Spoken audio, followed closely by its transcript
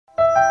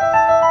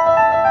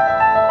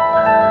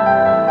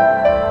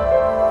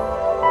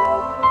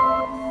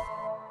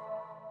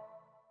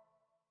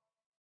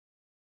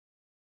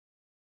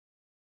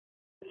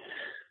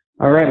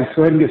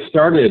go ahead and get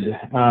started.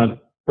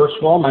 First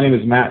of all, my name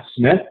is Matt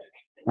Smith.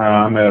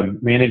 I'm a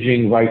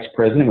Managing Vice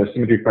President with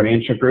Symmetry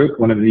Financial Group,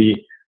 one of the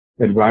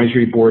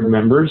advisory board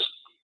members.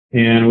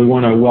 And we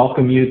want to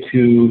welcome you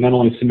to not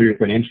only Symmetry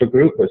Financial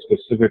Group, but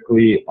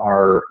specifically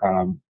our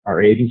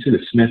agency, the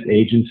Smith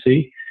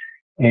Agency.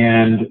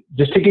 And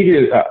just to give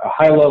you a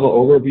high-level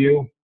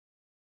overview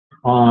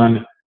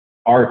on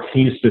our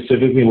team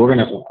specifically, I'm going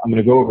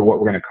to go over what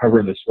we're going to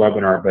cover in this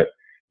webinar, but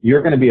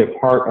you're going to be a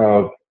part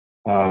of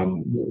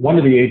one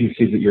of the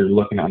agencies that you're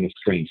looking at on the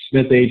screen: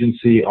 Smith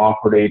Agency,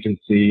 Offord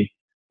Agency,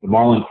 the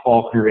Marlin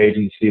Faulkner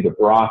Agency, the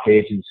Brock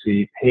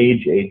Agency,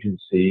 Page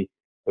Agency,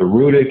 the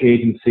Rudick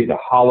Agency, the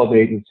Holub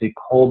Agency,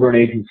 Colburn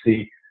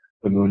Agency,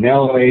 the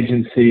Munello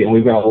Agency, and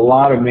we've got a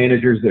lot of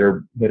managers that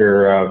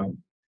are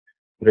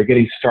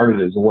getting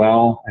started as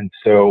well, and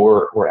so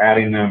we're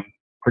adding them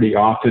pretty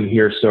often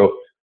here. So,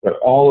 but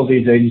all of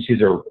these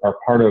agencies are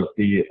part of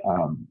the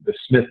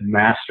Smith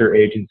Master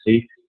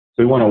Agency.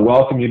 So we want to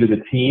welcome you to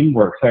the team.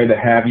 We're excited to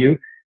have you.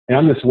 And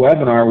on this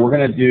webinar,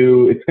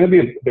 it's going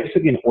to be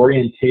basically an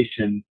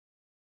orientation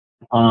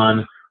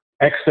on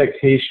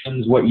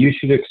expectations, what you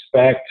should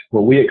expect,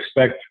 what we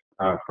expect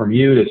from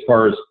you as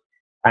far as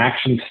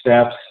action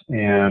steps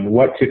and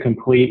what to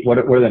complete, what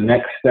are the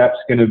next steps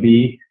going to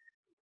be.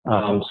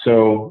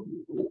 So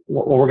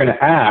what we're going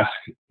to ask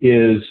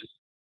is,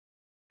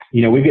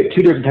 we get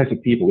two different types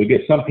of people. We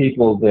get some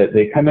people that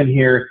they come in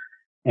here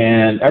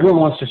and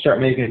everyone wants to start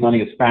making money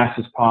as fast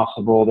as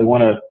possible. They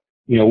want to,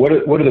 what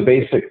are the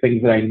basic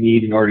things that I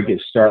need in order to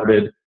get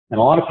started? And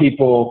a lot of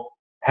people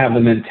have the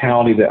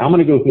mentality that I'm going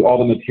to go through all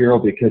the material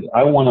because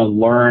I want to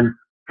learn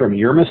from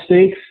your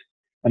mistakes.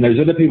 And there's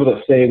other people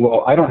that say,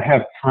 well, I don't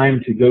have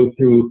time to go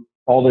through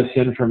all this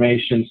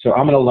information, so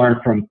I'm going to learn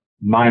from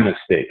my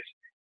mistakes.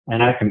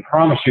 And I can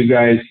promise you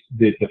guys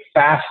that the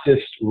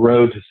fastest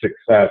road to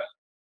success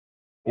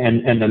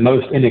and the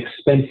most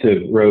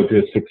inexpensive road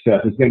to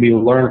success is going to be to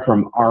learn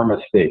from our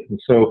mistakes.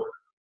 And so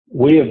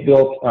we have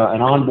built an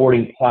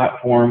onboarding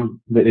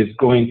platform that is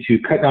going to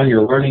cut down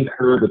your learning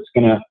curve. It's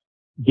going to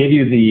give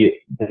you the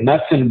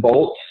nuts and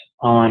bolts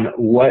on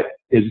what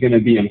is going to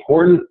be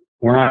important.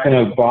 We're not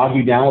going to bog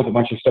you down with a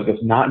bunch of stuff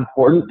that's not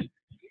important.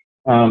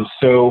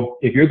 So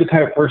if you're the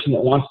type of person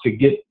that wants to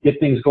get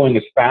things going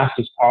as fast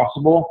as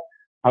possible,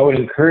 I would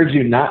encourage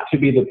you not to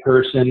be the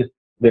person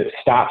that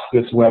stops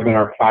this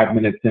webinar 5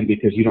 minutes in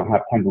because you don't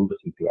have time to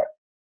listen to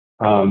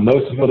it.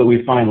 Most people that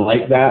we find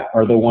like that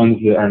are the ones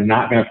that are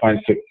not going to find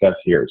success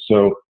here.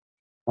 So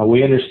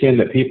we understand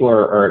that people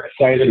are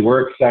excited,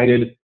 we're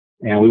excited,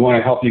 and we want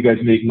to help you guys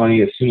make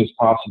money as soon as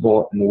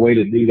possible. And the way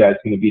to do that is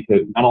going to be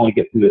to not only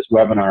get through this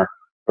webinar,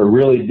 but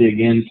really dig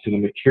into the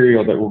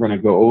material that we're going to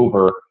go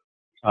over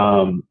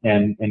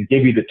and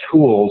give you the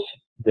tools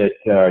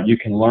that you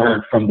can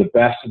learn from the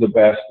best of the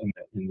best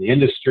in the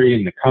industry,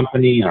 in the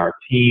company, and our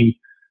team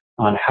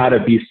on how to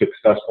be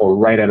successful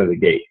right out of the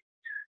gate.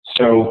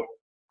 So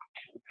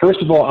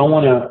first of all, I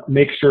want to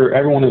make sure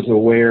everyone is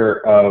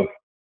aware of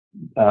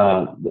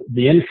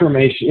the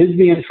information. Is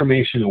the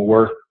information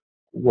worth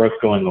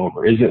going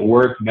over? Is it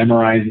worth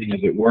memorizing? Is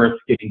it worth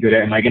getting good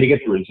at? Am I going to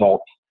get the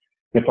results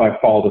if I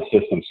follow the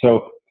system?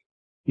 So,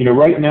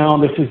 right now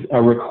this is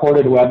a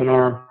recorded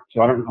webinar,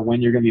 so I don't know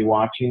when you're going to be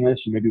watching this.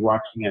 You may be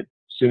watching it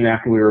soon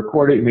after we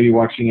record it. You may be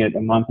watching it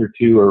a month or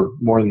two or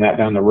more than that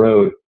down the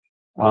road.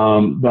 But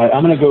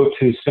I'm going to go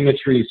to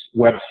Symmetry's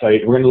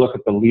website. We're going to look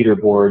at the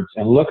leaderboards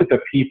and look at the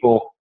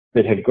people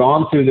that have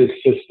gone through this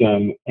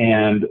system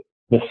and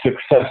the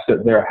success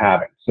that they're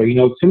having. So,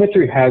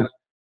 Symmetry has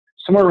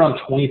somewhere around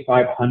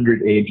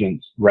 2,500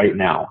 agents right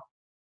now.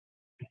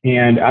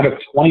 And out of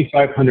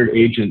 2,500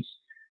 agents,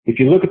 if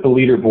you look at the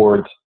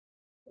leaderboards,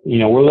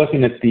 we're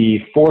looking at the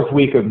 4th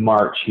week of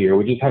March here.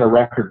 We just had a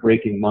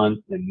record-breaking month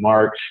in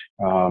March.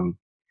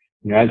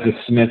 As the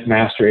Smith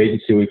Master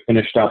Agency, we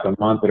finished out the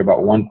month at about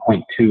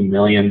 1.2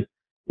 million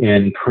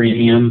in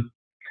premium,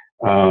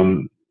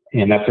 and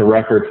that's a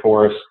record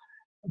for us.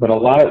 But a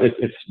lot of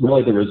it's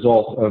really the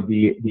result of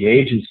the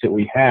agents that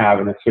we have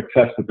and the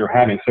success that they're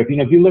having. So if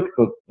you look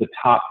at the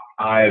top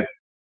 5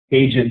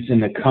 agents in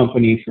the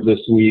company for this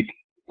week,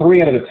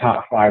 3 out of the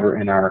top 5 are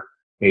in our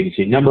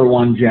agency. Number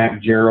 1,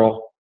 Jack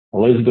Gerald.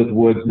 Elizabeth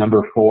Woods,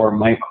 number 4.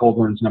 Mike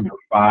Colburn's number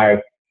 5.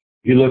 If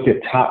you look at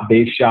top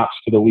base shops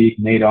for the week,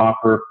 Nate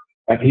Offer,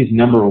 he's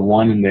number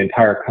 1 in the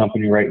entire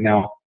company right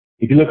now.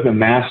 If you look at the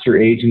master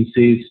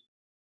agencies,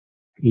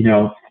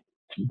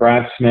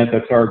 Brad Smith,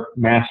 that's our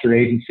master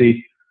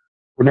agency.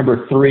 We're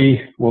number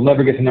 3. We'll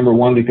never get to number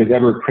 1 because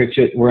Everett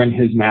Pritchett, we're in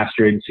his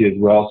master agency as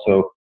well.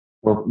 So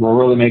we're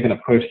really making a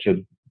push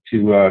to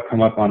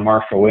come up on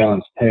Marshall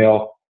Whalen's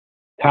tail.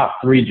 Top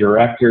 3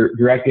 direct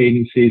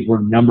agencies,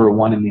 we're number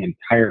 1 in the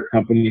entire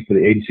company for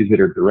the agencies that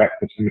are direct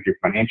to Symmetry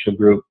Financial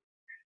Group.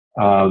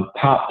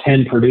 Top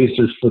 10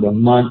 producers for the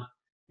month,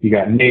 you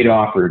got Nate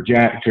Offer,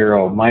 Jack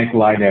Gerald, Mike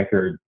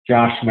Lydecker,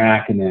 Josh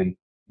Mack, and then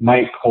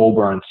Mike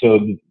Colburn. So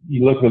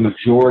you look at the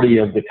majority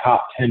of the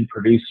top 10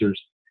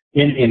 producers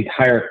in the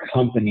entire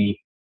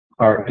company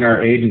are in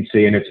our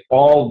agency, and it's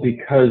all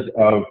because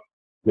of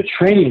the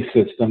training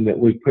system that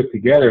we've put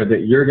together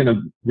that you're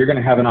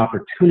gonna have an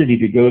opportunity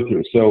to go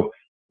through. So,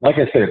 like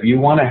I said, if you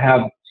want to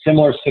have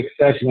similar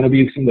success, you want to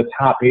be some of the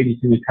top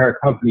agents in the entire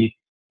company,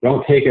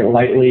 don't take it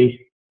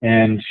lightly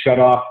and shut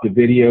off the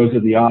videos or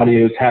the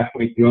audios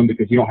halfway through them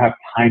because you don't have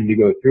time to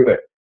go through it.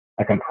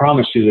 I can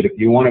promise you that if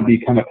you want to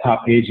become a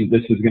top agent,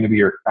 this is going to be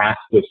your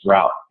fastest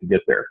route to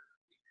get there.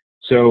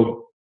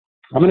 So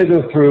I'm going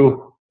to go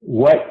through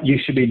what you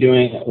should be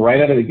doing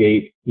right out of the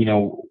gate. You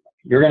know,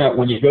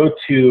 when you go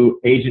to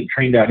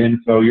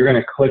agenttrain.info, you're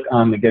going to click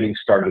on the getting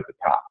started at the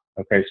top.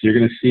 Okay, so you're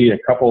going to see a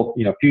couple,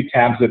 a few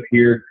tabs up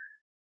here.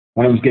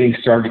 One of them's getting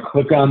started.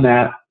 Click on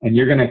that, and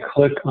you're going to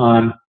click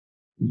on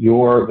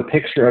the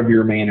picture of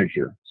your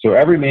manager. So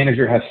every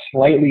manager has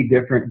slightly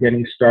different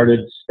getting started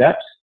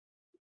steps.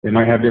 They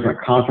might have different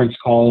conference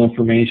call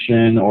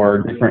information or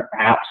different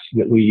apps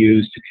that we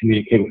use to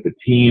communicate with the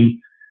team.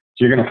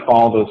 So you're going to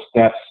follow those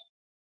steps.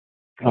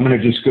 I'm going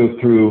to just go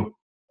through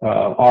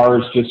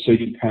ours just so you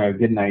can kind of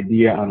get an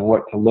idea on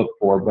what to look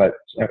for. But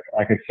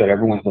like I said,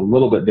 everyone's a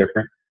little bit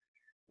different.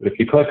 But if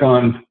you click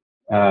on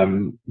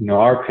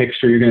our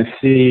picture, you're going to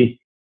see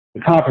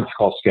the conference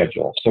call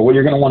schedule. So what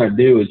you're going to want to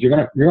do is you're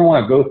going to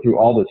want to go through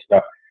all this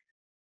stuff,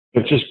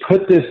 but just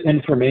put this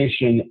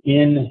information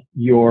in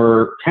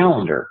your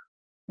calendar.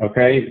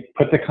 Okay,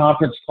 put the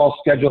conference call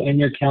schedule in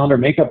your calendar.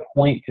 Make a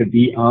point to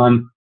be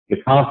on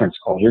the conference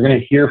call. You're going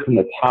to hear from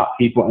the top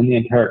people in the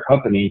entire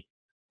company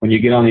when you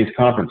get on these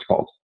conference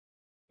calls.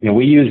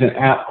 We use an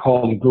app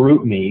called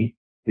GroupMe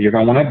that you're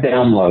going to want to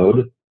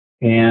download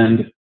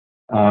and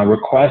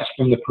request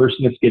from the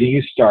person that's getting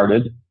you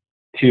started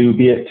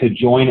to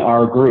join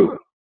our group.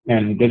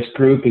 And this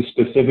group is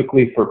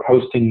specifically for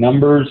posting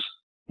numbers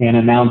and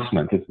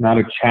announcements. It's not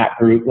a chat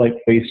group like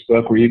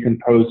Facebook where you can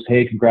post,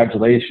 hey,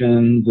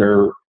 congratulations,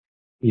 or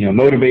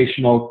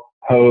motivational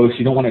posts.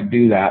 You don't want to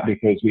do that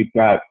because we've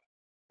got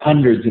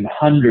hundreds and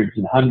hundreds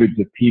and hundreds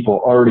of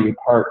people already a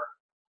part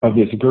of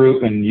this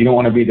group, and you don't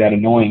want to be that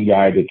annoying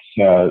guy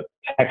that's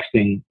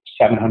texting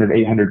 700,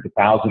 800,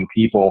 1,000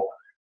 people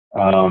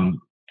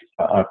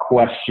a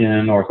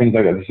question or things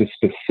like that. This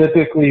is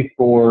specifically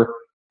for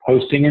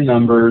posting your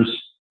numbers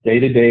day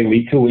to day,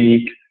 week to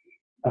week.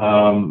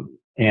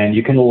 And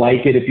you can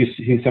like it if you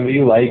see somebody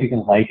you like, you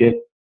can like it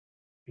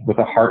with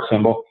a heart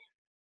symbol.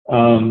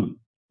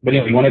 But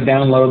you want to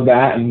download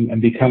that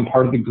and become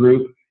part of the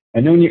group.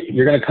 And then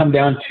you're going to come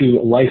down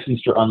to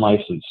licensed or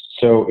unlicensed.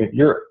 So if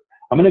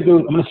I'm going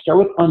to start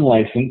with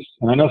unlicensed.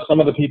 And I know some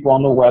of the people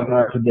on the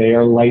webinar today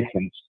are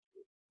licensed,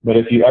 but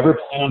if you ever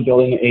plan on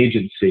building an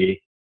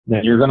agency,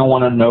 then you're going to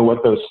want to know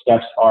what those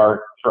steps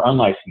are for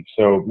unlicensed.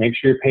 So make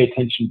sure you pay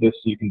attention to this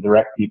so you can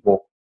direct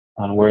people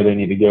on where they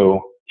need to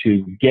go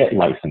to get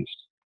licensed.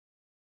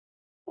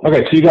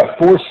 Okay, so you got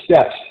 4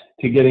 steps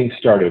to getting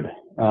started.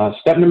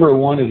 Step number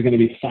 1 is going to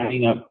be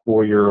signing up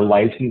for your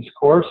license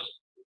course.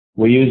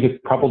 We use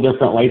a couple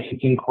different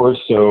licensing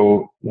courses,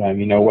 so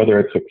whether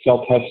it's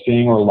Excel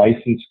testing or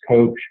license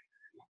coach.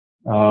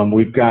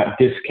 We've got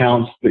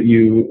discounts that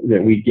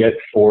we get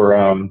for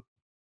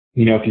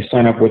if you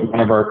sign up with one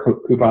of our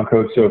coupon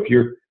codes. So if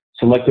you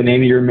select the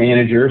name of your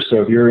manager,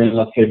 so if you're in,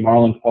 let's say,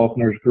 Marlon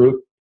Faulkner's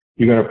group,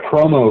 you got a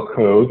promo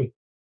code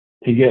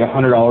to get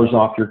 $100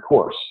 off your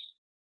course.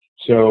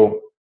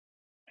 So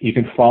you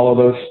can follow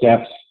those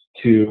steps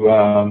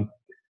to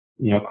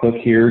click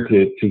here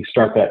to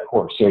start that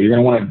course. So you're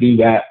going to want to do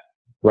that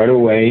right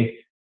away.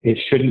 It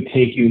shouldn't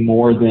take you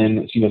more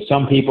than,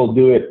 some people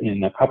do it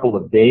in a couple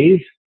of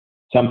days.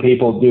 Some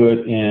people do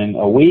it in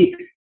a week.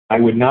 I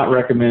would not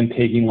recommend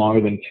taking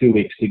longer than 2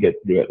 weeks to get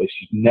through it. It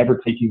should never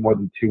take you more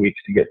than 2 weeks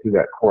to get through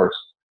that course.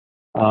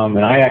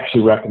 And I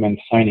actually recommend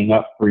signing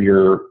up for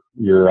your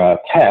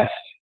test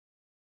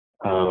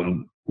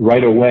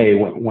right away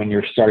when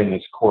you're starting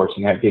this course,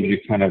 and that gives you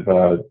kind of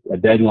a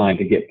deadline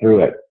to get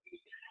through it.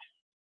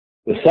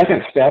 The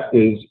second step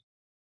is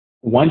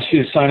once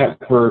you sign up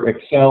for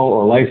Excel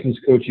or License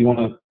Coach, you want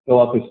to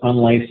fill out this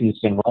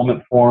unlicensed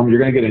enrollment form. You're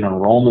going to get an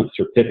enrollment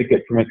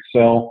certificate from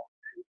Excel,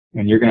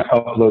 and you're going to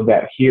upload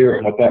that here.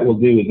 And what that will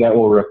do is that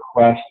will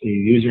request a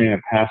username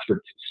and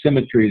password to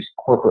Symmetry's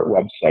corporate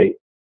website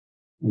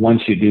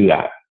once you do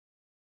that.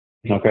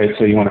 Okay,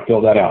 so you want to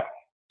fill that out.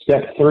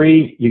 Step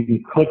 3, you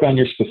can click on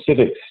your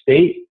specific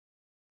state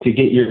to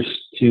get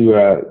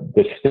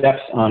the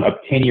steps on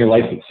obtaining your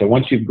license. So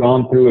once you've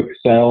gone through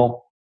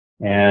Excel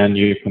and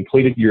you've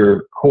completed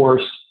your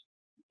course,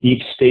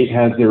 each state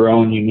has their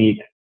own unique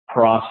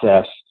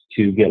process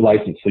to get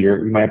licensed. So you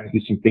might have to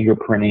do some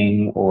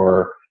fingerprinting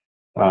or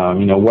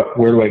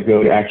where do I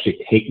go to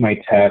actually take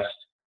my test?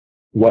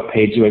 What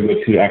page do I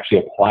go to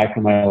actually apply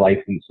for my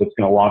license? So it's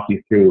going to walk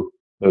you through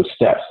those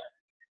steps.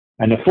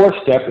 And the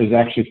 4th step is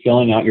actually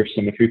filling out your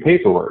Symmetry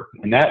paperwork.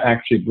 And that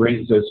actually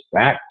brings us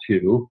back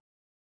to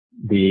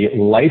the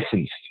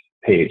licensed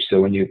page.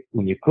 So when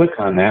you click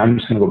on that, I'm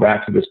just going to go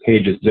back to this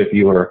page as if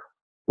you were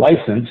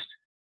licensed,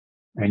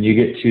 and you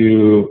get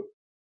to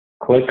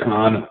click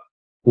on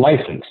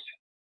licensed.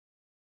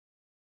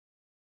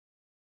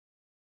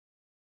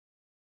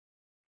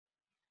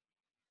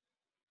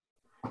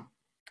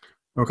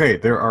 Okay,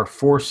 there are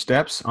 4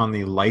 steps on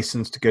the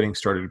licensed getting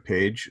started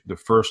page. The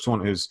first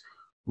one is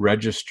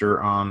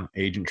register on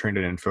Agent Trained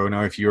Info.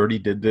 Now, if you already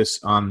did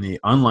this on the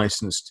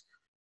unlicensed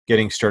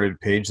getting started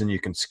page, then you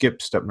can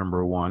skip step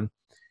number 1.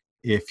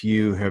 If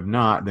you have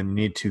not, then you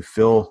need to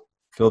fill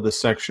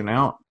this section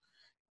out.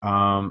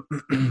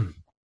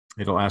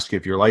 It'll ask you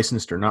if you're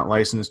licensed or not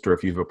licensed, or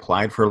if you've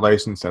applied for a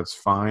license, that's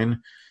fine.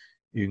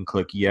 You can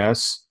click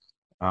yes.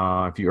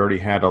 If you already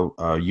had a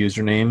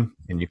username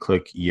and you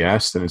click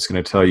yes, then it's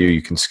going to tell you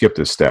you can skip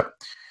this step.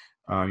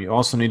 You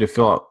also need to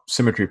fill out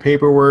Symmetry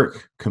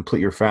paperwork,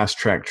 complete your fast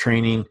track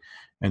training,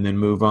 and then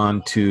move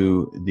on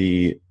to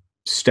the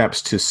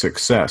steps to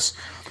success.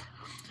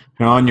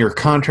 Now, on your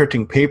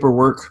contracting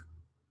paperwork,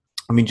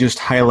 let me just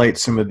highlight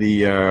some of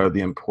the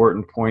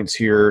important points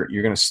here.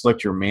 You're going to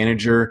select your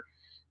manager,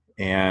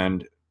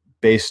 and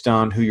based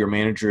on who your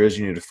manager is,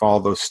 you need to follow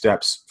those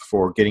steps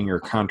for getting your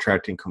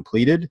contracting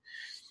completed.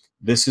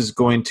 This is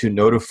going to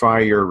notify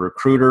your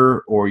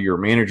recruiter or your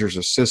manager's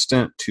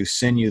assistant to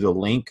send you the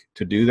link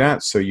to do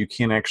that. So you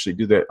can't actually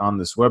do that on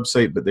this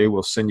website, but they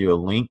will send you a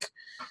link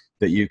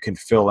that you can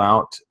fill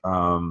out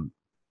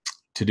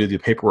to do the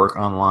paperwork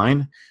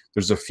online.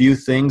 There's a few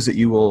things that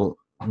you will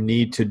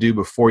need to do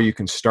before you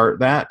can start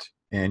that,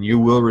 and you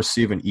will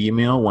receive an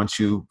email once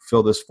you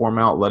fill this form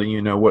out letting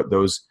you know what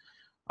those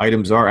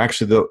items are.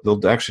 Actually,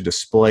 they'll actually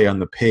display on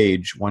the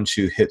page once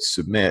you hit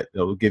submit.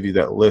 It'll give you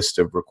that list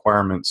of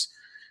requirements.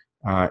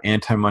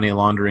 Anti-money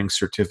laundering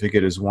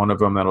certificate is one of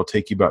them. That'll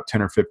take you about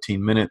 10 or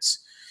 15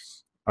 minutes.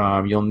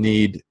 You'll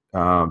need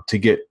to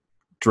get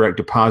direct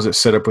deposit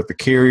set up with the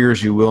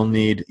carriers. You will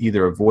need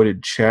either a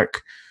voided check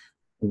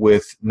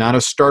with not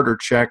a starter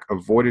check, a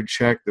voided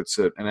check that's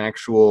an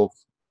actual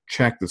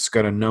check that's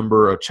got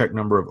a check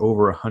number of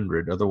over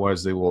 100.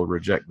 Otherwise, they will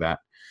reject that.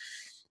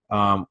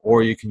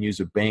 Or you can use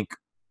a bank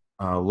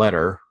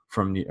letter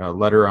from the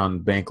letter on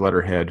bank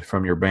letterhead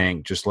from your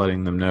bank, just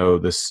letting them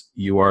know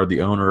you are the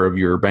owner of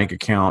your bank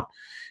account,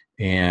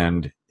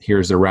 and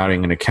here's the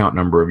routing and account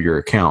number of your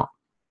account.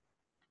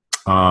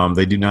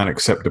 They do not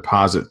accept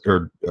deposit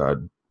or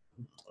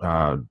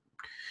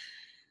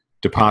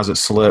deposit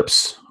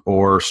slips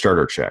or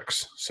starter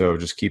checks. So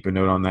just keep a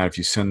note on that. If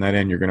you send that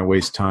in, you're going to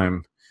waste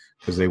time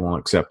because they won't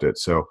accept it.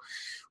 So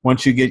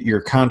once you get your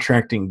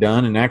contracting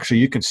done, and actually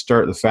you can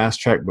start the fast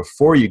track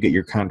before you get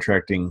your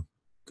contracting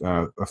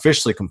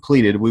officially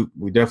completed.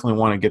 We definitely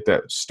want to get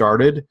that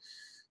started.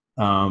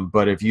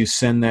 But if you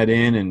send that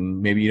in and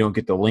maybe you don't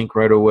get the link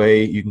right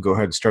away, you can go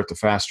ahead and start the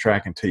fast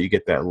track until you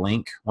get that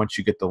link. Once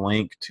you get the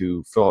link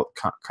to fill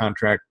out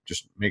contract,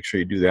 just make sure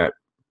you do that.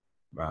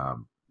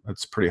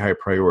 That's pretty high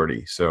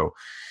priority. So,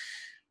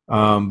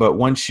 but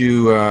once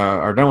you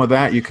are done with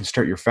that, you can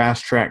start your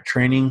fast track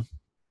training.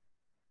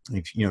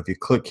 If you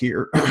click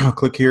here,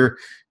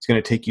 it's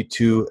going to take you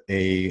to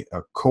a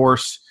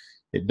course.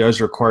 It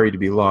does require you to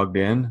be logged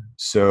in.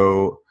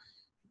 So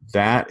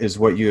that is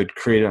what you had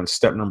created on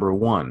step number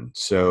 1.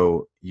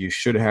 So you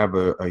should have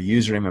a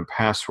username and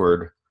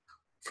password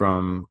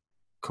from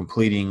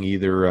completing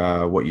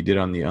either what you did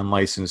on the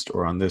unlicensed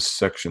or on this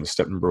section,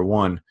 step number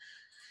 1.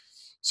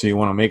 So you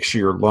want to make sure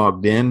you're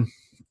logged in.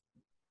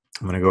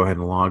 I'm going to go ahead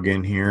and log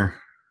in here.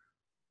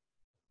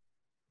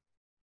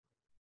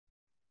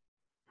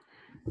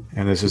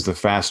 And this is the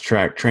fast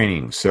track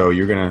training. So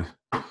you're going to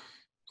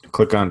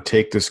click on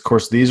take this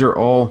course. These are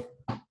all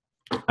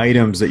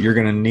items that you're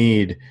going to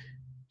need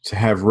to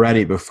have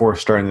ready before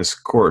starting this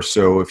course.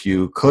 So if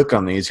you click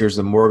on these, here's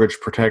the mortgage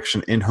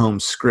protection in-home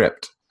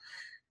script.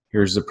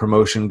 Here's the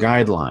promotion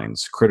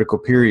guidelines, critical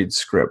period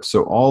script.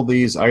 So all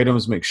these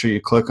items, make sure you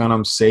click on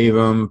them, save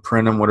them,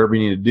 print them, whatever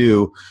you need to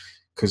do,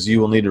 because you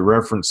will need to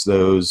reference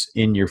those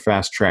in your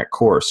fast track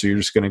course. So you're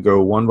just going to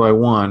go one by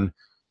one.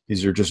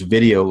 These are just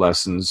video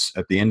lessons.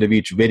 At the end of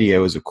each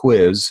video is a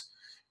quiz.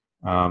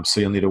 So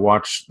you'll need to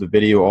watch the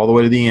video all the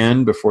way to the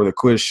end before the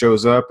quiz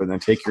shows up, and then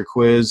take your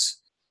quiz.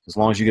 As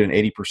long as you get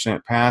an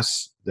 80%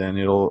 pass, then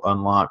it'll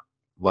unlock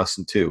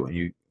lesson 2.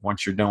 And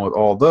once you're done with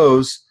all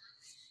those,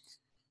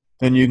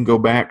 then you can go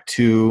back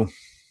to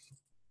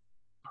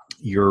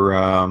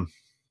your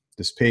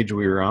this page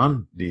we were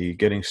on, the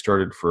Getting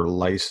Started for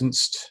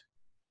Licensed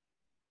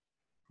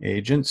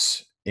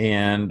Agents.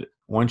 And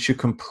once you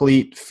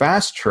complete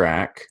fast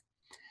track,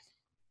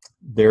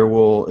 it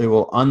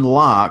will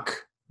unlock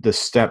the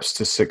steps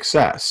to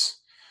success.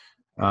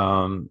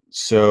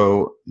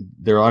 So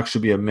there'll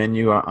actually be a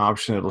menu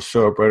option that'll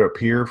show up right up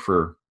here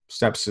for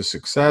steps to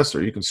success,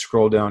 or you can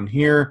scroll down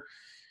here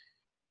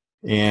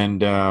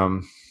and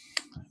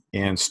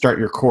start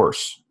your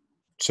course.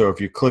 So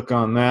if you click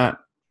on that,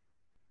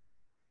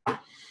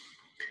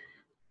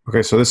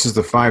 okay, so this is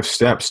the 5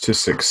 steps to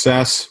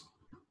success.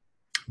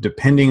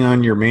 Depending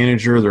on your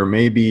manager, there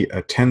may be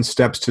a 10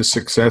 steps to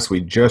success.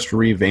 We just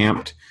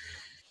revamped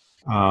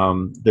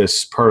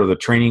this part of the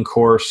training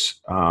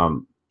course.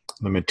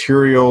 The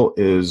material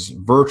is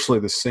virtually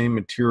the same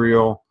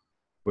material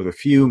with a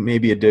few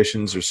maybe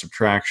additions or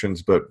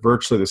subtractions, but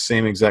virtually the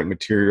same exact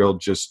material,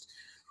 just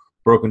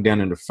broken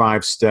down into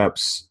 5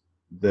 steps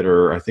that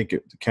are, I think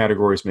the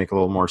categories make a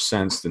little more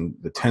sense than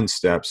the 10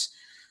 steps.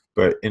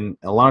 But in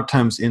a lot of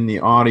times in the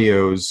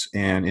audios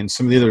and in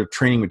some of the other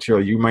training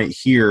material, you might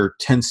hear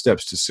 10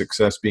 steps to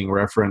success being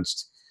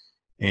referenced,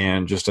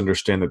 and just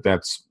understand that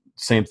that's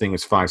same thing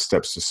as 5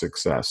 steps to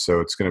success. So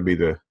it's going to be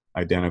the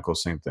identical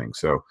same thing.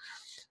 So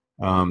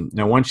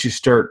now once you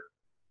start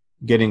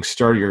getting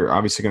started, you're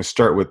obviously going to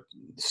start with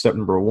step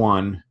number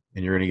 1,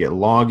 and you're going to get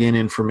login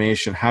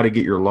information, how to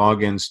get your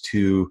logins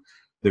to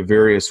the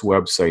various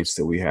websites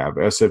that we have,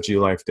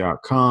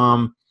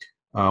 sfglife.com.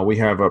 We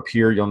have up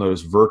here, you'll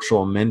notice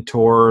Virtual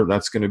Mentor.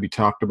 That's going to be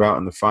talked about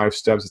in the 5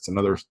 steps. It's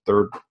another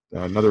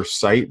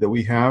site that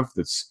we have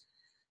that's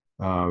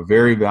a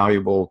very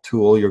valuable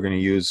tool you're going to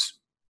use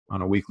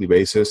on a weekly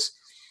basis.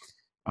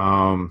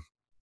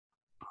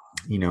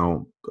 You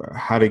know,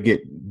 how to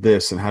get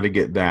this and how to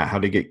get that, how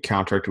to get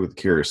contracted with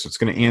Curious. So it's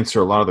going to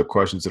answer a lot of the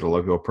questions that a lot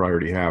of people probably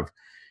already have.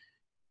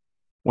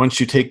 Once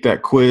you take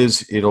that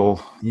quiz,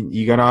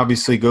 you got to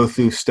obviously go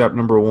through step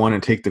number 1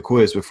 and take the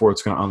quiz before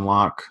it's going to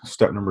unlock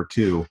step number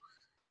 2.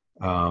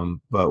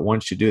 But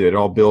once you do that, it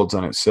all builds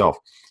on itself.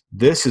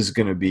 This is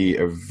going to be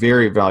a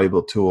very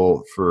valuable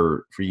tool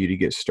for you to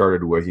get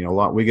started with. You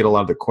know, we get a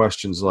lot of the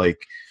questions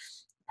like,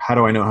 how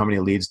do I know how many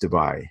leads to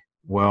buy?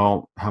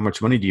 Well, how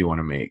much money do you want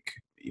to make?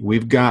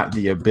 We've got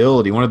the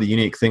ability, one of the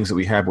unique things that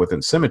we have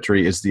within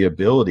Symmetry is the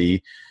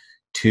ability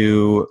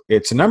to,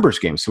 it's a numbers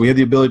game. So we have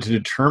the ability to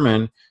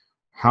determine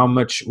how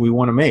much we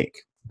want to make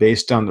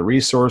based on the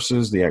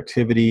resources, the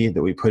activity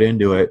that we put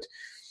into it.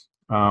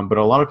 But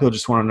a lot of people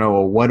just want to know,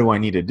 well, what do I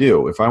need to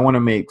do? If I want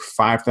to make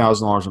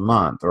 $5,000 a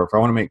month, or if I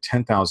want to make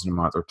 $10,000 a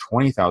month or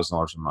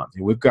 $20,000 a month,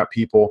 we've got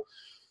people.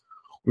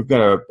 We've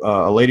got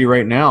a lady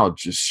right now,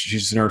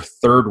 she's in her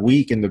 3rd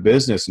week in the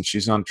business, and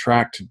she's on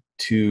track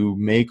to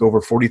make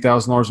over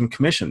 $40,000 in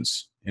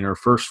commissions in her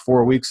first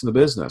 4 weeks in the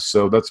business.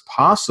 So that's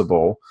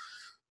possible,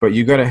 but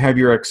you got to have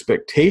your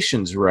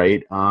expectations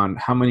right on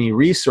how many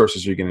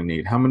resources you're going to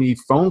need, how many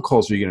phone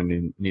calls are you going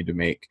to need to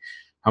make,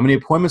 how many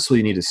appointments will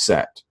you need to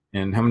set,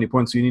 and how many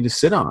appointments do you need to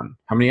sit on,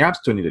 how many apps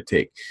do I need to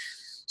take.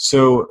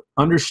 So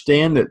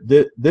understand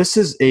that this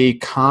is a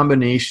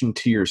combination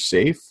to your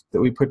safe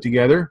that we put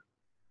together.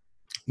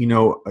 You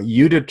know,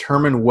 you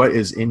determine what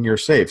is in your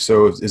safe.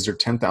 So is there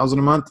 10,000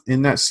 a month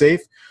in that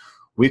safe?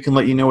 We can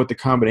let you know what the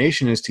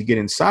combination is to get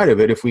inside of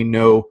it if we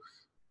know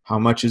how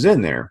much is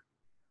in there.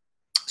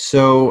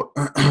 So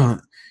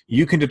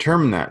you can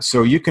determine that.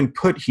 So you can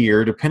put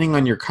here, depending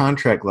on your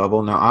contract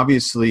level. Now,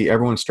 obviously,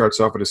 everyone starts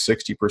off at a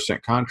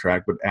 60%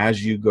 contract, but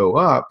as you go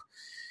up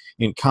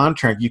in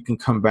contract, you can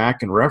come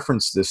back and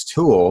reference this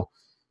tool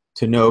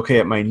to know, okay,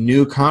 at my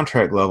new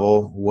contract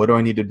level, what do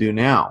I need to do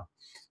now?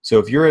 So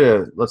if you're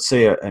at let's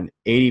say an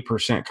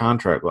 80%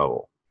 contract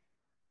level,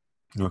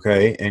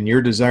 okay, and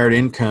your desired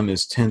income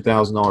is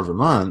 $10,000 a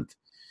month,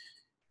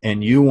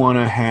 and you want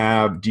to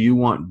have, do you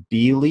want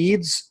B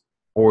leads,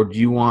 or do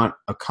you want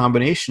a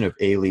combination of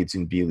A leads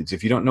and B leads?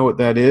 If you don't know what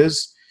that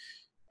is,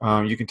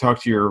 you can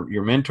talk to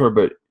your mentor,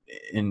 but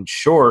in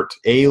short,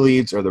 A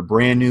leads are the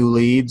brand new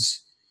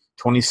leads,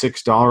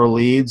 $26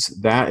 leads.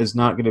 That is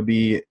not going to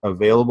be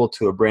available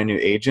to a brand new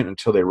agent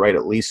until they write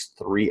at least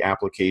 3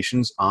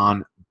 applications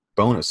on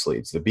bonus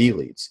leads, the B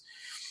leads.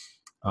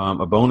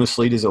 A bonus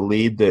lead is a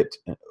lead that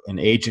an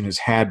agent has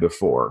had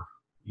before.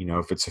 You know,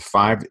 if it's a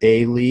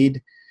 5A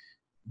lead,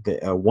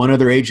 one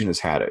other agent has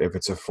had it. If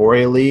it's a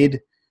 4A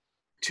lead,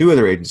 2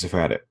 other agents have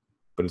had it,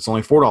 but it's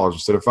only $4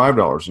 instead of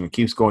 $5, and it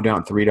keeps going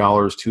down $3,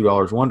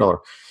 $2, $1.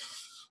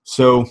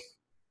 So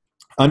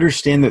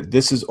understand that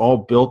this is all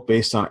built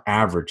based on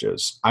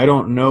averages. I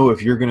don't know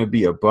if you're going to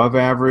be above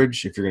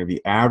average, if you're going to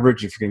be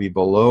average, if you're going to be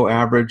below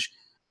average.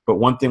 But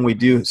one thing we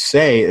do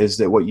say is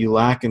that what you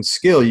lack in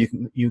skill, you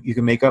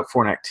can make up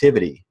for in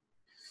activity.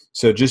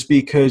 So just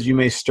because you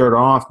may start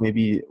off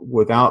maybe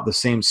without the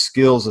same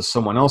skills as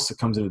someone else that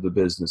comes into the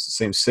business, the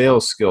same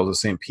sales skills, the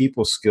same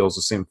people skills,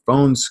 the same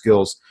phone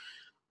skills,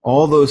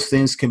 all those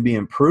things can be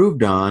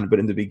improved on. But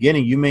in the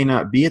beginning, you may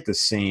not be at the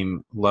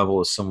same level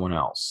as someone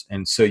else.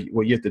 And so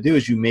what you have to do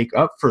is you make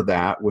up for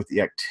that with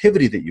the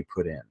activity that you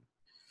put in.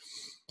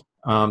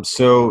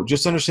 So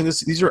just understand this,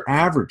 these are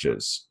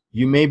averages.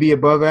 You may be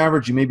above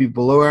average, you may be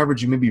below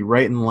average, you may be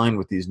right in line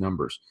with these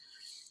numbers.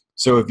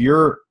 So if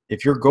your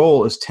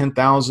goal is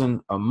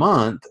 $10,000 a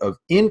month of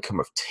income,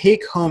 of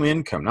take-home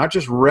income, not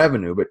just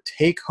revenue, but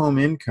take-home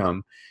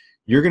income,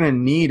 you're going to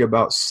need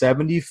about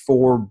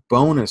 74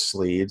 bonus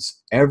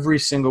leads every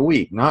single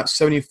week, not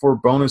 74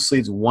 bonus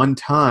leads one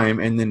time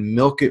and then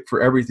milk it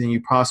for everything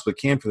you possibly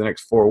can for the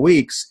next 4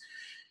 weeks.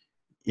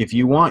 If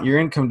you want your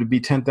income to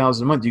be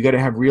 $10,000 a month, you got to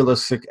have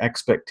realistic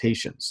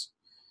expectations.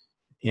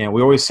 And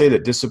we always say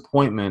that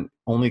disappointment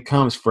only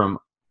comes from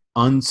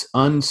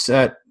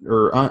unmet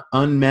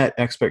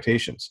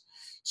expectations.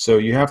 So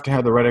you have to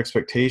have the right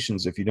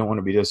expectations if you don't want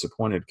to be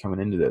disappointed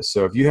coming into this.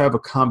 So if you have a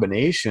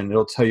combination,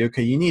 it'll tell you,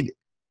 okay, you need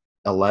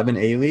 11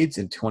 A leads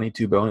and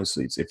 22 bonus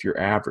leads if you're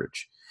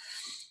average.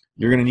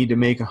 You're going to need to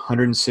make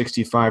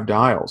 165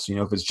 dials. You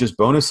know, if it's just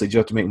bonus leads, you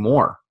have to make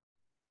more.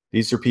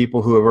 These are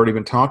people who have already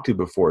been talked to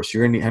before, so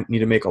you're going to need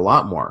to make a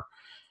lot more.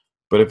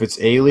 But if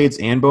it's A leads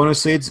and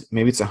bonus leads,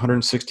 maybe it's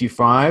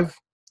 165,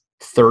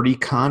 30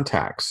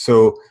 contacts.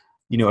 So,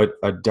 you know,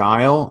 a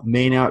dial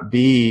may not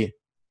be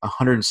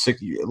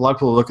 160. A lot of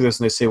people look at this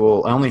and they say,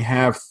 well, I only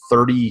have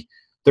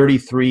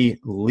 33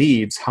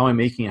 leads. How am I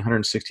making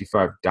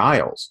 165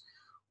 dials?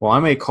 Well, I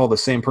may call the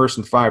same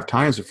person 5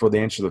 times before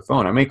they answer the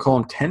phone. I may call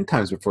them 10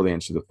 times before they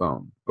answer the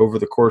phone over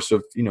the course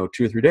of, you know,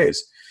 2 or 3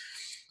 days.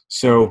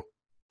 So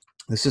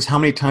this is how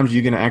many times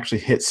you're going to actually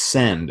hit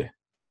send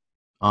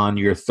on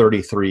your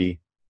 33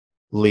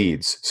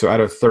 leads. So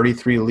out of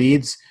 33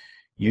 leads,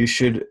 you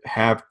should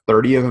have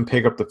 30 of them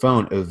pick up the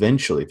phone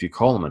eventually if you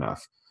call them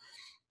enough.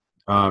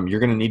 You're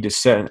going to need to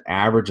set an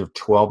average of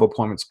 12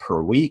 appointments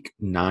per week,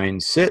 9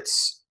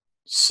 sits.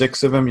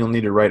 6 of them you'll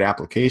need to write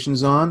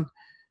applications on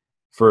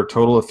for a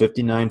total of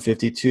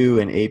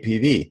 59.52 in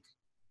APV.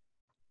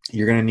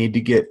 You're going to need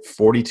to get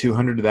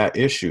 4,200 of that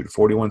issued,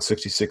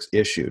 4166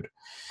 issued.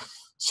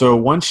 So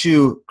once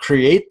you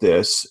create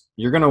this,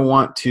 you're going to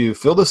want to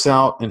fill this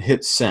out and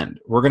hit send.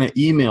 We're going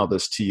to email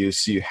this to you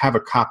so you have a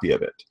copy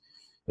of it.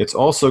 It's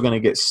also going to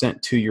get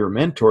sent to your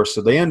mentor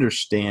so they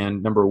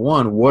understand, number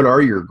one, what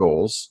are your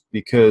goals?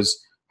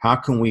 Because how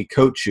can we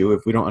coach you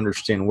if we don't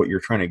understand what you're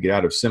trying to get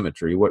out of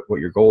Symmetry, what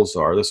your goals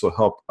are? This will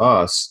help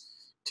us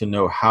to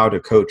know how to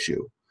coach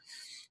you.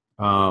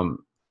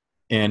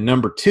 And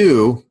number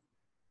two,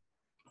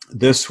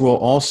 this will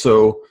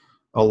also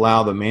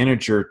allow the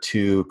manager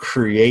to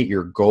create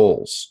your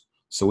goals.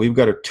 So we've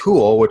got a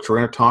tool which we're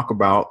going to talk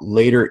about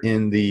later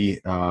in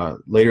the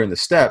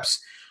steps.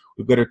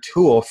 We've got a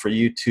tool for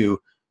you to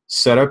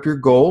set up your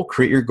goal,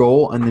 create your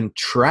goal, and then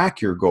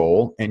track your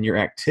goal and your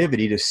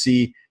activity to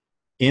see,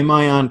 am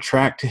I on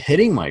track to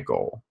hitting my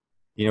goal?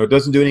 You know, it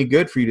doesn't do any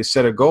good for you to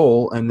set a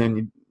goal and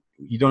then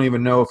you don't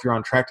even know if you're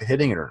on track to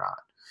hitting it or not.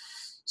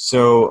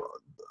 So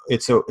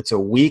it's a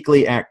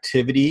weekly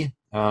activity.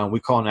 We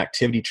call it an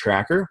activity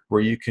tracker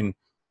where you can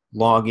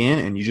log in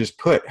and you just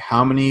put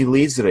how many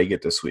leads did I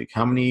get this week?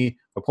 How many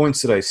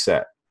appointments did I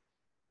set?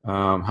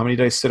 How many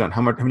did I sit on?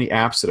 How many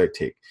apps did I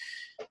take?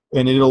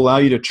 And it'll allow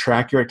you to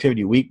track your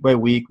activity week by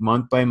week,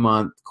 month by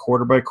month,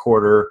 quarter by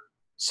quarter,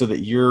 so that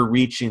you're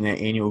reaching that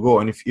annual goal.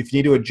 And if you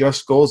need to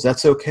adjust goals,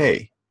 that's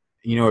okay.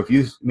 You know,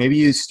 maybe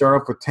you start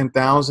off with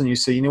 10,000, you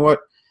say, you know what,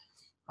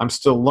 I'm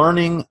still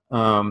learning.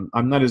 I'm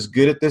not as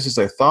good at this as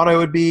I thought I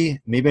would be.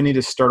 Maybe I need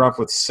to start off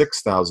with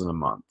 6,000 a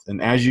month.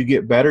 And as you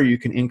get better, you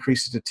can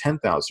increase it to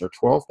 10,000 or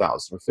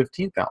 12,000 or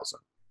 15,000.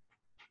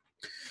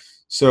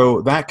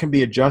 So that can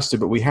be adjusted,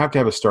 but we have to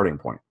have a starting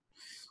point.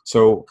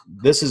 So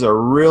this is a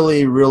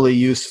really, really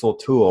useful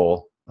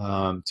tool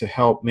to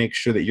help make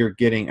sure that you're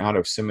getting out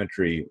of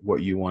Symmetry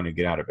what you want to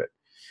get out of it.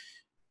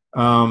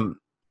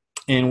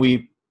 And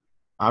we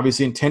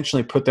obviously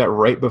intentionally put that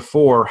right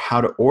before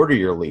how to order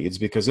your leads,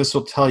 because this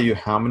will tell you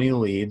how many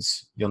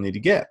leads you'll need to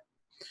get.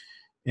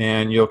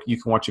 And you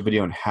can watch a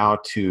video on how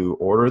to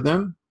order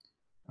them,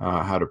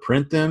 how to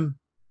print them.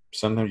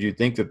 Sometimes you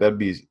think that'd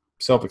be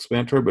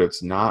self-explanatory, but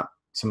it's not.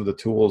 Some of the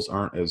tools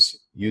aren't as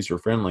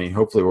user-friendly.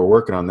 Hopefully we're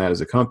working on that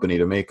as a company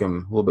to make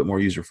them a little bit more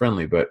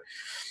user-friendly, but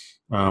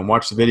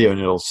watch the video and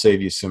it'll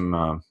save you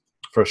some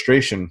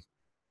frustration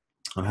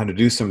on how to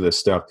do some of this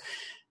stuff.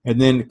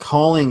 And then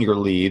calling your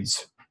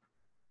leads.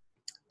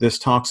 This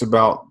talks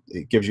about,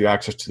 it gives you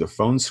access to the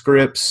phone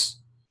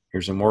scripts.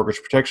 Here's a mortgage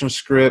protection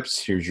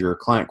scripts. Here's your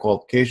client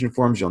qualification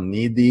forms. You'll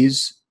need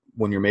these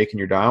when you're making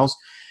your dials.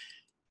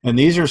 And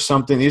these are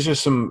some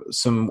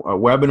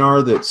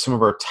webinar that some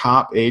of our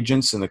top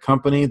agents in the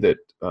company, that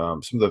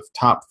some of the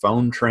top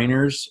phone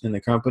trainers in the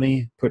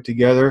company put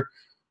together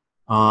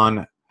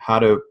on how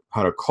to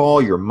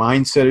call, your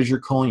mindset as you're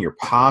calling, your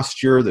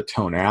posture, the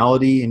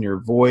tonality in your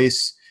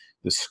voice,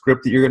 the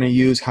script that you're going to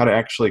use, how to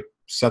actually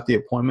set the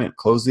appointment,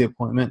 close the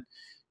appointment,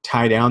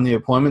 tie down the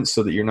appointment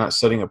so that you're not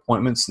setting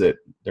appointments that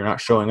they're not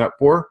showing up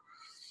for.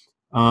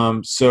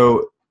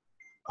 So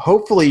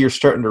hopefully you're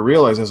starting to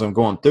realize as I'm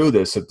going through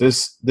this that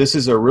this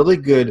is a really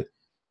good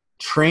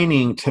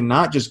training to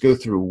not just go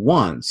through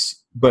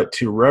once, but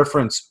to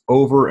reference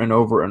over and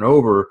over and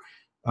over,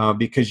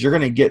 because you're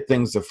going to get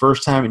things the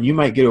first time and you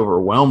might get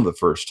overwhelmed the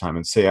first time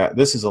and say,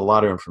 this is a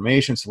lot of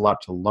information, it's a lot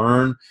to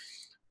learn.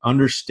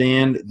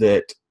 Understand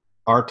that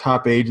our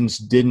top agents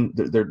they're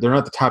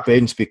not the top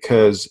agents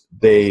because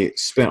they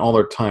spent all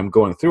their time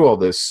going through all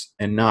this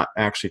and not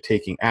actually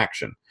taking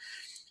action.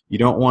 You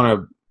don't want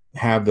to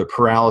have the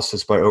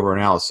paralysis by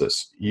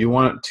overanalysis. You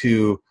want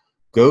to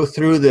go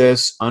through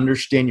this,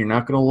 understand you're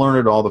not going to learn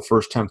it all the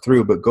first time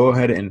through, but go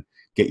ahead and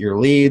get your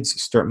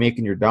leads, start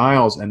making your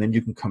dials, and then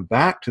you can come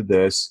back to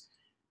this,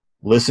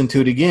 listen to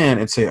it again,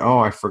 and say, oh,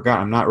 I forgot,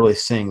 I'm not really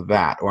saying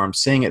that, or I'm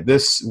saying it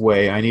this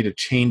way, I need to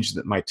change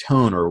my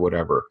tone or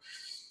whatever.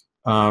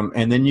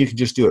 And then you can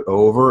just do it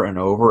over and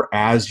over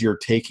as you're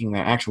taking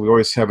that action. We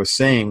always have a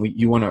saying,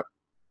 you want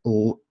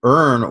to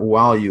earn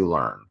while you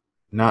learn,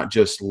 not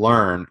just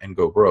learn and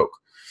go broke.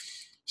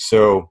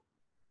 So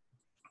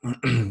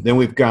then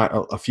we've got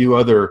a few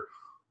other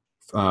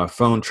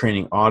phone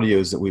training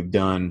audios that we've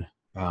done.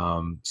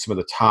 Some of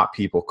the top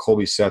people,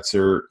 Colby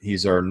Setzer,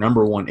 he's our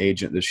 #1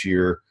 agent this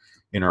year.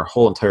 in our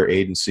whole entire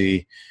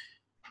agency,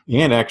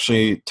 and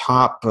actually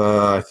top,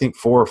 I think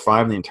 4 or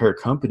 5 in the entire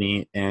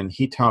company. And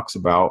he talks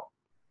about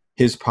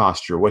his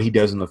posture, what he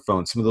does on the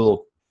phone, some of the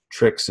little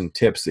tricks and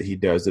tips that he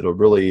does that'll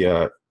really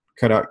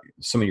cut out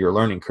some of your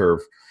learning curve,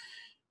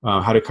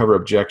 how to cover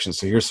objections.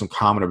 So here's some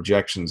common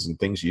objections and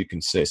things you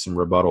can say, some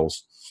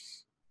rebuttals.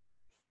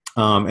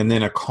 And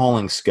then a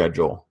calling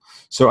schedule.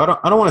 So I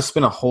don't want to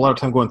spend a whole lot of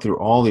time going through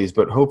all these,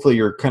 but hopefully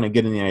you're kind of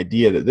getting the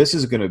idea that this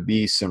is going to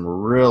be some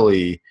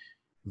really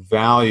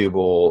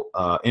valuable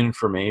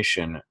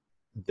information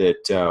that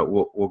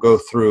we'll go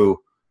through,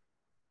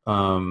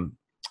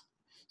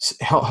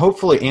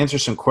 hopefully answer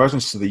some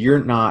questions so that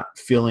you're not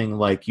feeling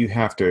like you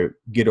have to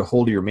get a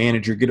hold of your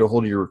manager, get a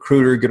hold of your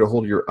recruiter, get a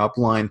hold of your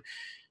upline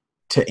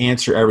to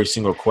answer every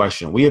single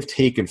question. We have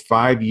taken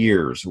 5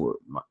 years.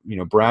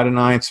 Brad and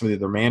I and some of the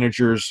other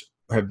managers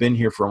have been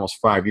here for almost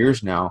 5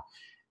 years now,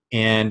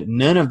 and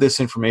none of this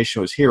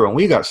information was here when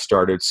we got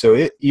started.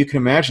 So you can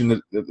imagine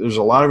that there's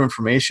a lot of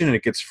information, and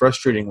it gets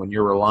frustrating when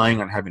you're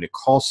relying on having to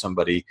call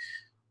somebody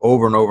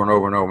over and over and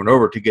over and over and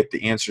over to get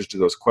the answers to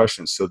those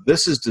questions. So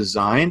this is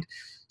designed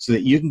so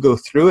that you can go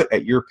through it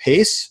at your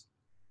pace,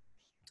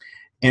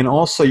 and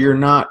also you're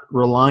not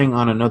relying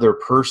on another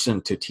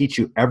person to teach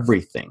you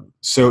everything.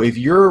 So if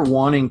you're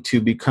wanting to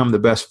become the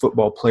best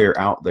football player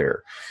out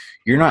there,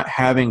 you're not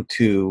having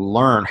to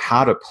learn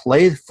how to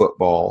play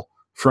football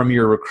from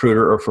your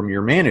recruiter or from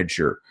your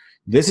manager.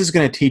 This is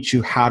going to teach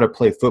you how to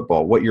play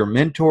football. What your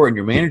mentor and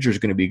your manager is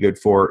going to be good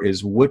for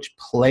is, which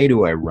play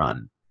do I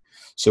run?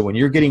 So when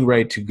you're getting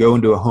ready to go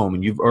into a home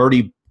and you've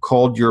already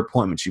called your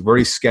appointments, you've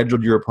already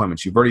scheduled your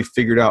appointments, you've already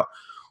figured out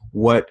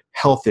what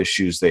health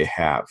issues they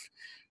have,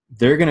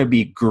 they're going to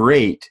be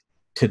great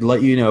to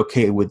let you know,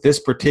 okay, with this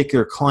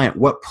particular client,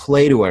 what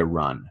play do I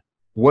run?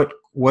 What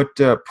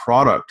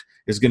product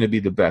is going to be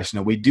the best?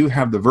 Now, we do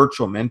have the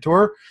virtual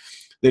mentor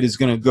that is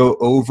going to go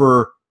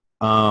over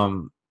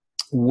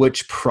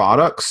which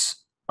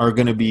products are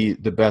going to be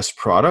the best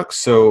products.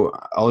 So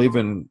I'll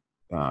even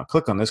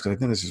click on this because I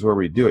think this is where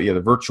we do it. Yeah,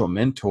 the virtual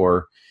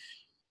mentor.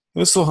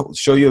 This will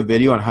show you a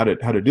video on how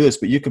to do this,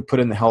 but you can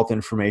put in the health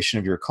information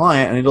of your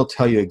client, and it'll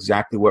tell you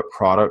exactly what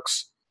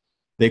products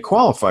they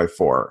qualify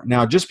for.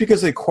 Now, just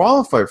because they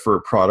qualify for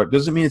a product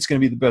doesn't mean it's going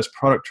to be the best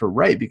product to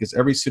write, because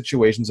every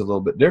situation is a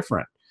little bit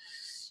different.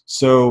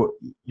 So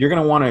you're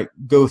going to want to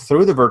go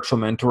through the virtual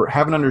mentor,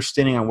 have an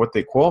understanding on what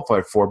they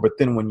qualify for, but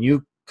then when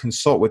you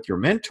consult with your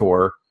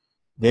mentor,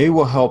 they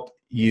will help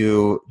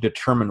you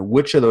determine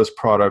which of those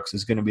products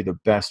is going to be the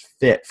best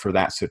fit for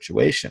that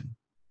situation.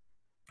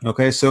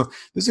 Okay, so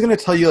this is going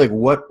to tell you, like,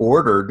 what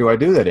order do I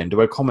do that in?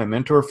 Do I call my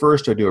mentor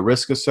first? Do I do a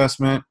risk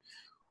assessment?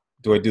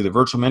 Do I do the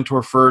virtual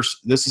mentor first?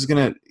 This is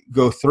going to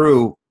go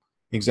through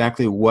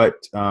exactly what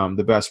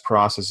the best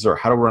processes are,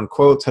 how to run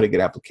quotes, how to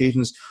get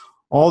applications.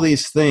 All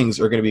these things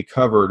are going to be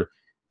covered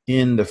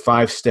in the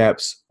 5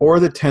 steps or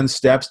the 10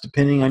 steps,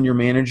 depending on your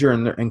manager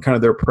and kind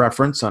of their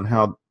preference on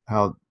how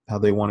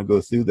they want to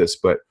go through this.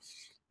 But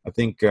I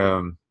think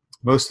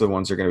most of the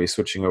ones are going to be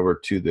switching over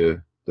to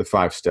the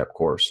 5-step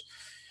course.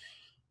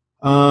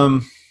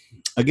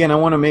 Again, I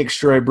want to make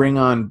sure I bring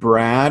on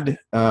Brad,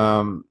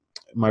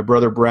 my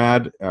brother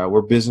Brad.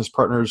 We're business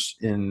partners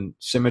in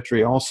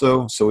Symmetry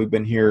also. So we've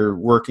been here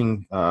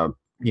working,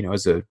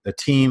 as a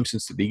team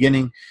since the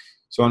beginning.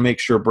 So I want to make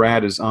sure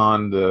Brad is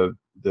on the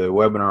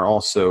webinar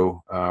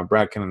also.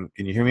 Brad, can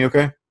you hear me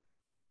okay?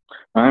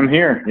 I'm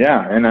here,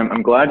 yeah. And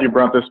I'm glad you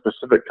brought this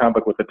specific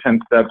topic with the 10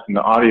 steps and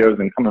the audios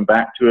and coming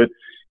back to it,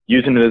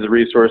 using it as a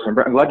resource. I'm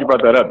glad you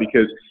brought that up,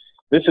 because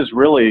this is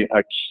really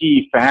a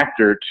key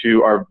factor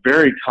to our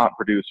very top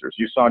producers.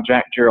 You saw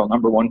Jack Gerald,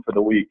 #1 for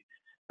the week.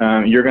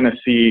 You're going to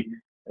see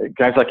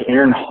guys like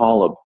Aaron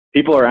Holub.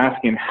 People are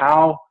asking,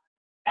 how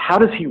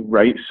does he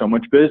write so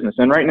much business?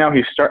 And right now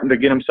he's starting to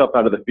get himself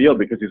out of the field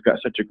because he's got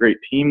such a great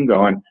team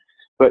going.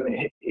 But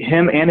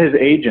him and his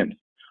agent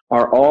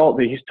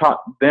he's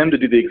taught them to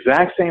do the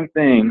exact same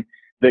thing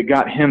that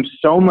got him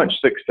so much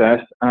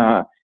success.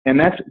 And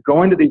that's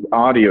going to these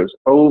audios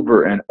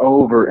over and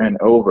over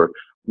and over.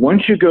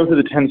 Once you go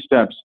through the 10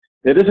 steps,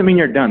 that doesn't mean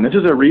you're done. This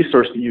is a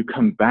resource that you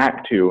come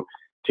back to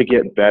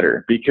get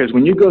better. Because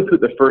when you go through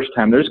the first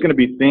time, there's going to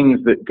be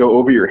things that go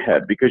over your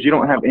head because you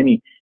don't have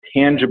any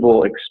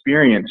tangible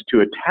experience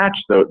to attach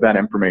that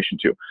information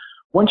to.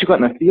 Once you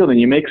get in the field and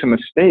you make some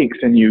mistakes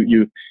and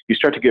you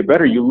start to get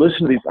better, you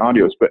listen to these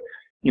audios. But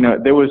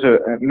there was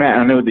Matt,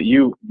 I know that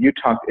you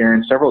talked to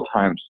Aaron several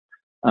times,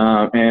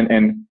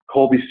 and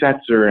Colby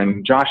Setzer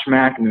and Josh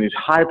Mack and these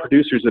high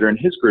producers that are in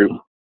his group.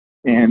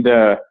 And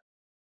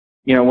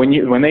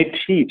when they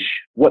teach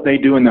what they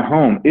do in the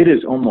home, it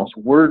is almost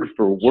word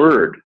for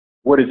word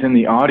what is in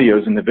the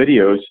audios and the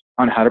videos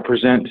on how to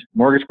present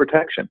mortgage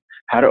protection,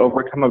 how to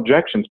overcome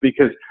objections,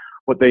 because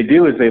what they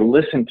do is they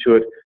listen to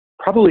it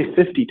probably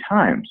 50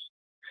 times.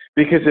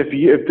 Because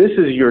if this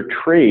is your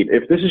trade,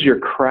 if this is your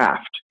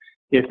craft,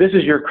 if this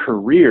is your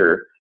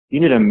career,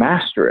 you need to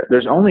master it.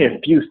 There's only a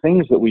few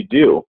things that we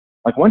do.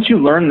 Like, once you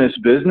learn this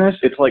business,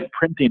 it's like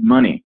printing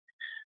money.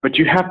 But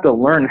you have to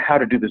learn how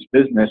to do this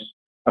business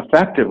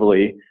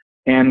effectively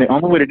And the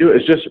only way to do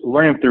it is just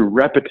learning through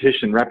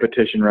repetition,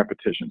 repetition,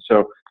 repetition.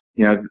 So,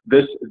 you know,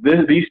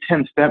 these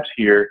 10 steps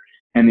here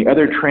and the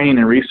other training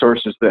and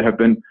resources that have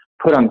been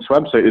put on this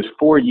website is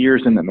 4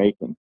 years in the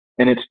making.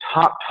 And it's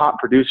top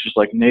producers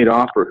like Nate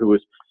Offer, who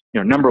was,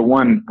 you know,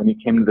 #1 when he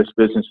came to this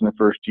business in the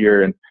first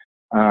year, and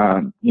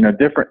you know,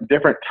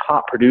 different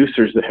top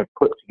producers that have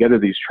put together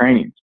these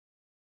trainings.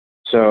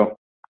 So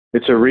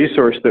it's a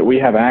resource that we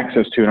have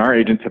access to and our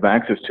agents have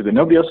access to that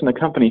nobody else in the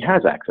company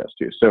has access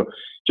to. So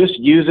just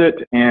use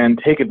it and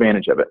take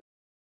advantage of it.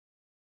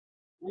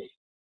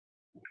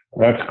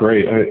 That's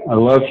great. I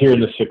love hearing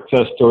the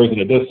success stories, and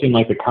it does seem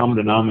like the common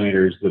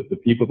denominator is that the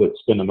people that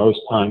spend the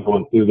most time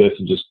going through this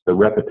and just the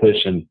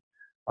repetition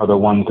are the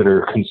ones that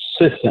are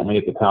consistently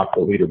at the top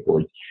of the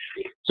leaderboard.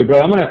 So,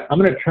 Bill, I'm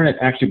gonna turn it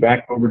actually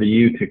back over to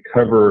you to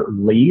cover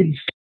leads.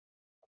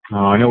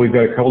 I know we've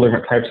got a couple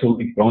different types of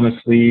leads: bonus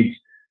leads,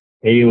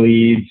 A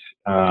leads,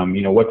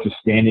 you know, what's a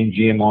standing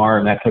GMR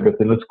and that type of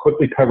thing. Let's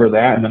quickly cover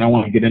that, and then I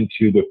want to get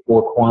into the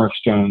 4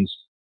 cornerstones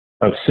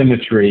of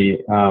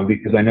symmetry,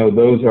 because I know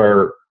those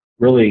are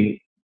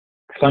really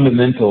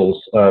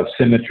fundamentals of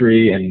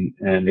symmetry, and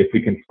if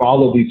we can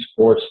follow these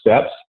 4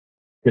 steps,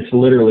 it's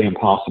literally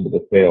impossible to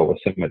fail with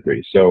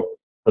symmetry. So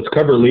let's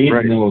cover leads,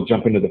 right, and then we'll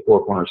jump into the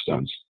 4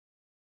 cornerstones.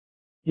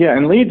 Yeah,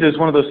 and leads is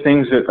one of those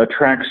things that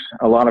attracts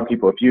a lot of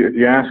people. If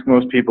you ask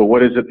most people,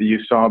 what is it that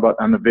you saw about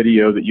on the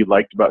video that you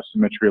liked about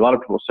symmetry, a lot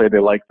of people say they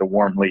like the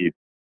warm lead,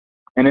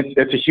 and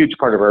it's a huge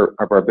part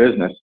of our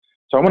business.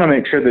 So I want to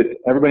make sure that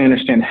everybody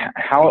understands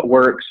how it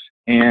works,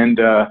 and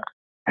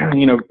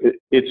you know,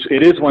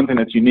 it is one thing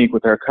that's unique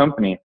with our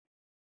company.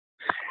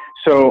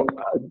 So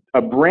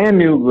a brand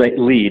new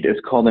lead is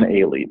called an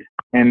A lead,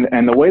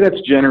 and the way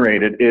that's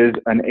generated is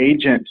an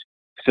agent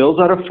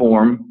fills out a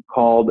form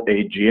called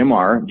a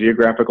GMR,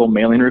 geographical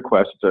mailing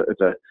request.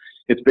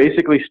 It's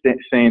basically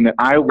saying that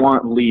I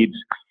want leads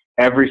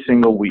every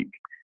single week,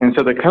 and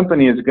so the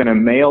company is going to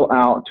mail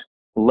out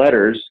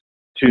letters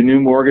to new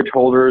mortgage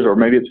holders, or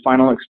maybe it's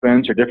final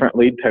expense or different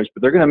lead types,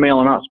 but they're going to mail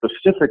them out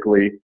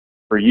specifically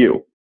for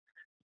you,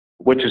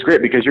 which is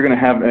great because you're going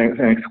to have an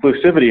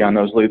exclusivity on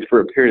those leads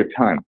for a period of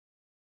time.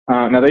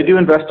 Now, they do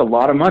invest a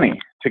lot of money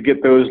to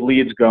get those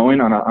leads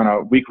going on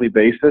a weekly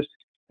basis,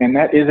 and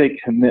that is a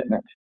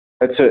commitment.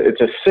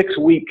 It's a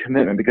 6-week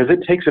commitment because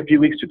it takes a few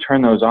weeks to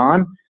turn those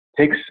on.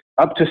 It takes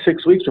up to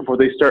 6 weeks before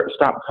they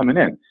stop coming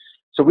in.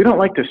 So we don't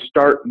like to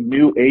start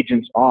new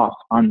agents off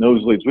on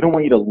those leads. We don't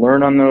want you to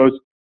learn on those.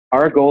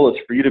 Our goal is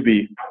for you to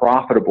be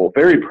profitable,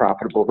 very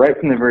profitable, right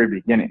from the very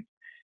beginning.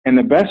 And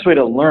the best way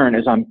to learn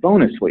is on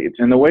bonus leads.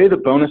 And the way the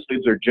bonus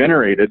leads are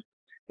generated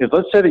is,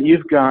 let's say that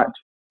you've got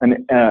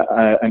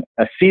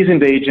a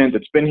seasoned agent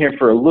that's been here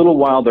for a little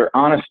while. They're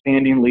on a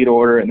standing lead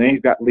order, and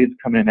they've got leads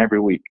coming in every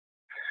week.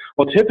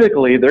 Well,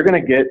 typically, they're going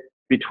to get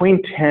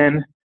between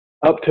 10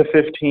 up to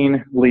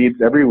 15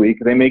 leads every week.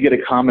 They may get a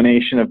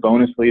combination of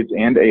bonus leads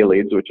and A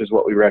leads, which is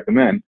what we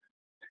recommend.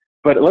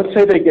 But let's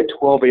say they get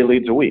 12 A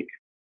leads a week.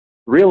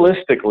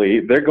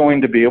 Realistically, they're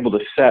going to be able to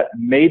set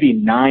maybe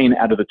 9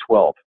 out of the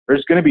 12.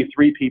 There's going to be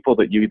 3 people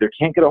that you either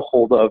can't get a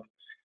hold of,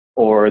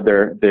 or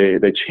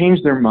they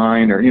change their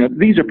mind, or, you know,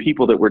 these are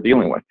people that we're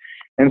dealing with.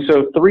 And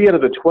so 3 out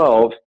of the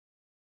 12,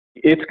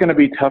 it's going to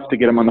be tough to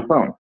get them on the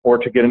phone or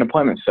to get an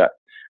appointment set.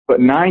 But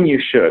 9 you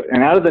should.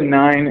 And out of the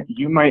 9,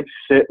 you might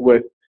sit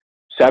with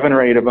 7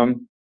 or 8 of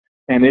them.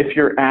 And if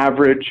you're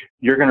average,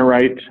 you're going to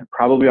write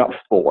probably about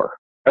 4.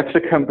 That's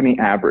the company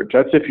average.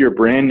 That's if you're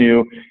brand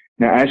new.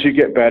 Now, as you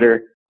get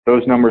better,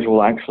 those numbers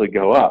will actually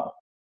go up.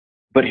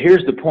 But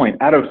here's the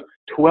point. Out of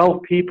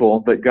 12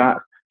 people that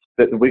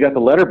we got the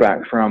letter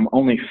back from,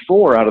 only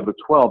 4 out of the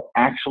 12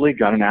 actually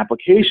got an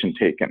application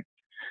taken.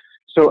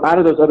 So out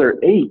of those other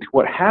 8,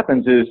 what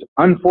happens is,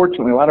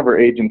 unfortunately, a lot of our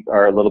agents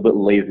are a little bit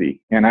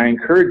lazy. And I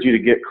encourage you to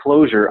get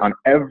closure on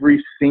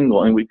every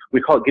single, and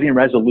we call it getting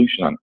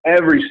resolution on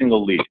every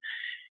single lead.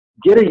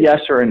 Get a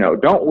yes or a no.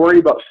 Don't worry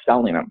about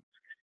selling them.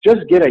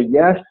 Just get a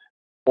yes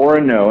or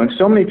a no. And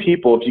so many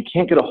people, if you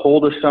can't get a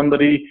hold of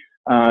somebody,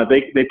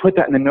 they put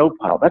that in the no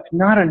pile. That's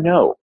not a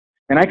no.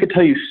 And I could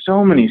tell you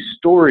so many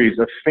stories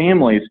of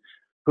families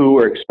who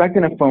were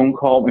expecting a phone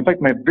call. In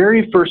fact, my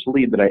very first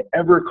lead that I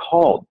ever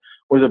called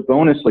was a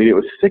bonus lead. It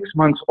was 6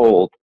 months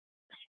old.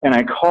 And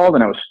I called,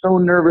 and I was so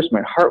nervous.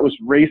 My heart was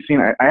racing.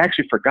 I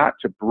actually forgot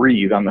to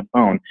breathe on the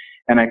phone.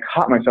 And I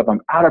caught myself.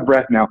 I'm out of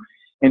breath now.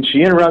 And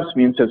she interrupts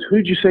me and says, "Who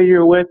did you say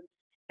you're with?"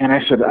 And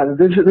I said,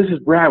 this is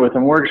Brad with the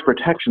Mortgage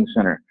Protection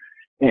Center.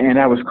 And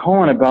I was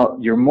calling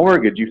about your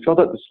mortgage. You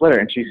filled out this letter.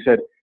 And he said,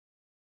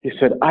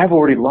 "I've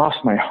already lost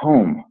my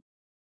home."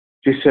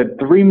 She said,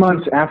 3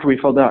 months after we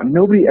filled out,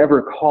 nobody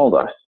ever called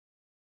us.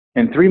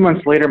 And 3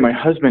 months later, my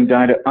husband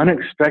died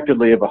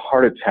unexpectedly of a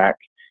heart attack,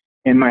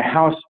 and my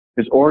house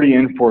is already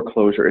in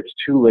foreclosure. It's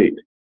too late.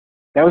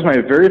 That was my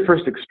very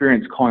first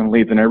experience calling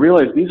leads. And I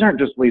realized these aren't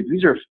just leads.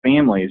 These are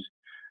families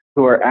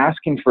who are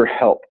asking for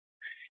help.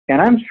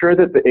 And I'm sure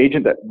that the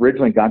agent that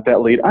originally got that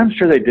lead, I'm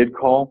sure they did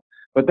call,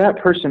 but that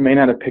person may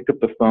not have picked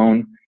up the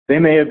phone. They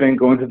may have been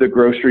going through the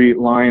grocery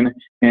line,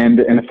 and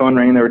the phone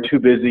rang. They were too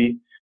busy.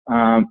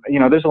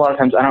 there's a lot of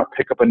times I don't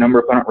pick up a number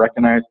if I don't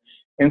recognize.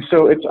 And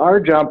so it's our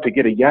job to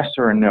get a yes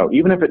or a no,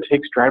 even if it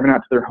takes driving out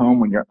to their home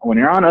when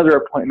you're on other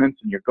appointments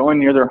and you're going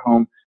near their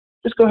home.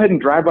 Just go ahead and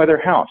drive by their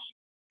house.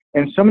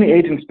 And so many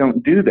agents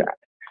don't do that.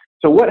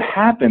 So what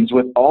happens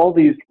with all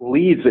these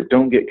leads that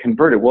don't get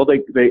converted? Well,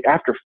 they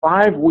after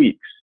 5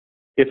 weeks,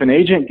 if an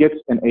agent gets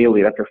an A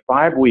lead, after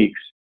 5 weeks,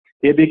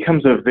 it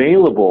becomes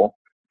available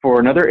for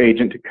another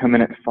agent to come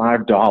in at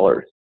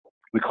 $5.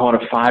 We call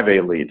it a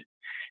 5A lead.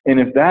 And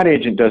if that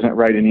agent doesn't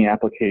write any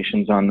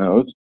applications on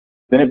those,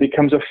 then it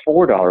becomes a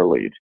 $4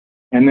 lead.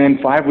 And then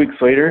 5 weeks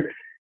later,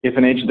 if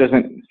an agent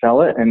doesn't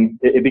sell it, and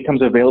it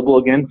becomes available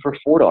again for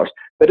 $4.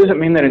 That doesn't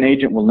mean that an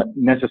agent will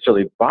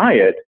necessarily buy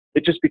it.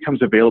 It just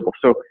becomes available.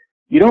 So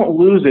you don't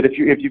lose it. If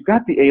you've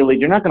got the A lead,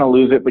 you're not going to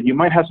lose it, but you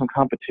might have some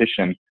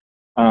competition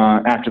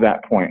after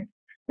that point.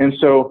 And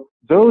so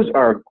those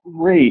are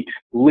great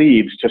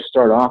leads to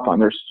start off on.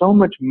 There's so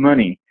much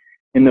money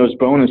in those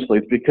bonus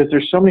leads because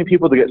there's so many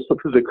people that get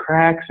slipped through the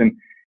cracks. And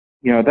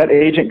that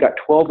agent got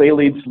 12 A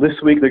leads this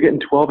week. They're getting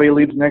 12 A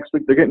leads next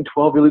week. They're getting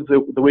 12 A leads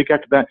the week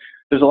after that.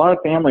 There's a lot of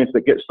families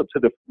that get slipped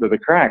through the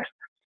cracks.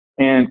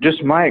 And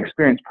just my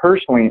experience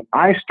personally,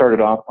 I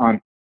started off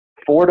on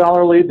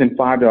 $4 leads and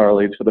 $5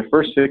 leads for the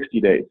first 60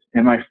 days.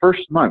 In my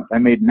first month, I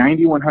made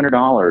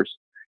 $9,100.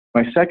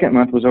 My second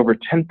month was over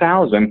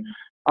 $10,000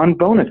 on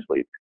bonus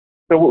leads.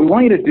 So what we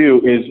want you to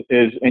do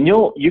is and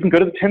you can go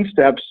to the 10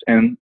 steps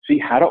and see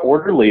how to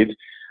order leads,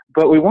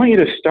 but we want you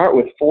to start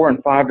with $4 and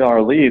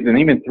 $5 leads and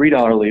even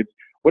 $3 leads,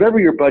 whatever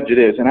your budget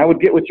is. And I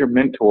would get with your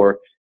mentor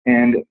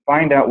and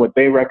find out what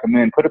they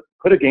recommend.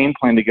 Put a game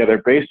plan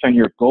together based on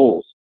your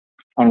goals,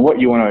 on what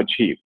you want to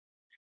achieve.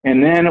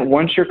 And then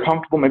once you're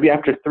comfortable, maybe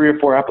after 3 or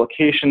 4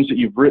 applications that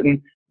you've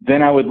written,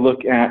 then I would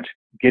look at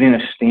getting a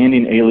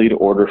standing A lead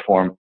order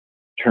form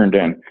turned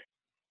in.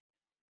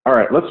 All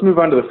right, let's move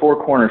on to the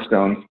 4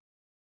 cornerstones.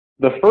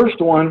 The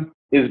first one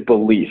is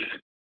belief.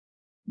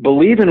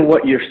 Believe in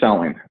what you're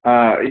selling.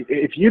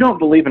 If you don't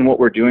believe in what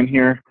we're doing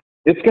here,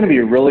 it's going to be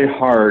really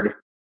hard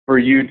for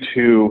you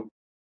to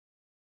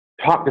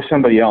talk to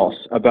somebody else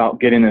about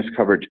getting this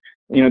coverage.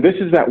 This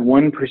is that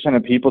 1%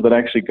 of people that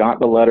actually got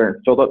the letter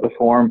and filled out the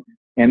form,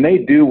 and they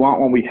do want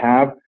what we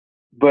have,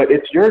 but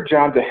it's your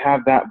job to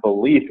have that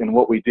belief in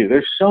what we do.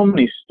 There's so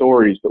many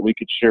stories that we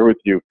could share with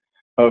you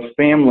of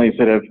families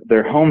that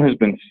their home has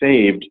been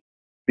saved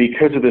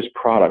because of this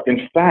product.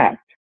 In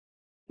fact,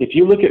 if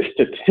you look at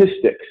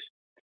statistics,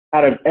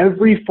 out of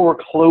every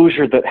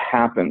foreclosure that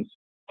happens,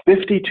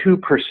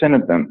 52%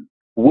 of them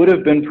would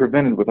have been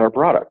prevented with our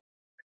product.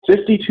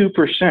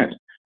 52%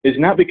 is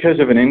not because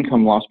of an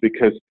income loss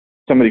because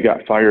somebody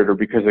got fired or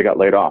because they got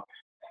laid off.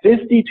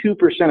 52%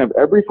 of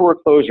every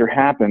foreclosure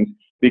happens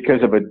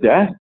because of a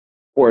death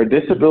or a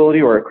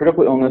disability or a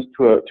critical illness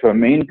to a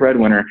main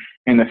breadwinner,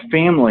 and the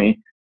family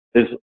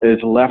is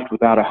left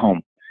without a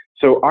home.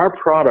 So our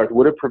product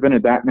would have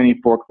prevented that many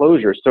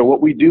foreclosures. So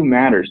what we do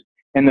matters.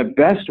 And the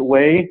best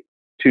way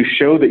to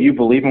show that you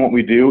believe in what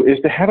we do is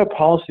to have a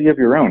policy of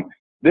your own.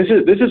 This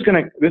is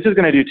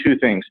gonna do 2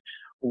 things.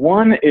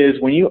 One is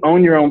when you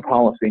own your own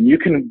policy,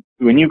 and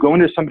when you go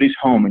into somebody's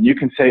home and you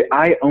can say,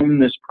 I own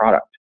this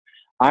product.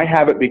 I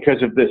have it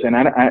because of this, and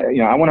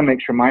I want to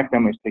make sure my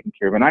family's taken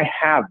care of, and I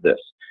have this.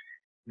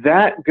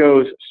 That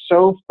goes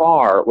so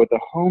far with a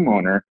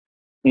homeowner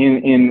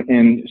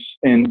in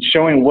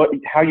showing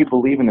how you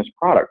believe in this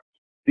product.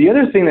 The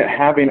other thing that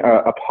having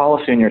a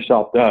policy on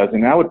yourself does,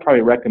 and I would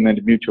probably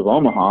recommend Mutual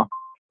Omaha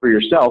for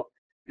yourself,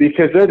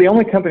 because they're the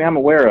only company I'm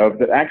aware of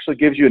that actually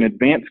gives you an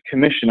advance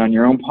commission on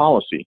your own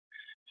policy.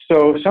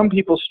 So some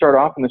people start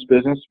off in this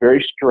business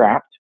very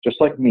strapped,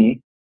 just like me.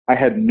 I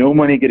had no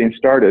money getting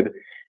started.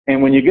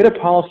 And when you get a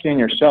policy on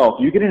yourself,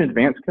 you get an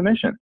advance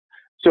commission.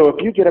 So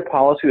if you get a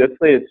policy, let's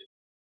say it's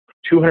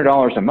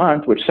 $200 a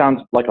month, which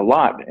sounds like a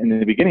lot in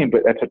the beginning,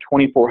 but that's a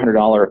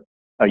 $2,400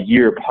 a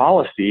year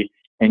policy,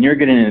 and you're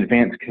getting an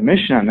advance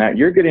commission on that,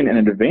 you're getting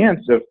an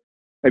advance of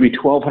maybe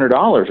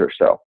 $1,200 or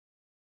so.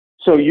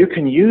 So you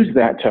can use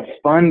that to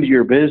fund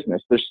your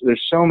business.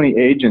 There's so many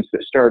agents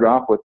that start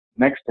off with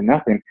next to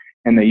nothing,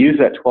 and they use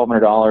that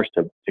 $1,200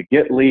 to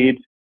get leads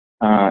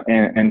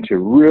and to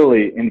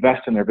really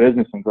invest in their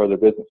business and grow their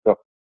business. So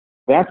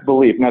that's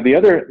belief. Now the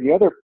other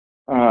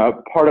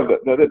part of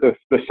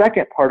the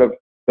second part of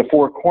the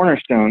 4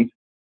 cornerstones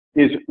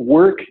is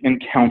work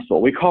and counsel.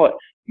 We call it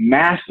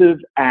massive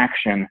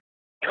action,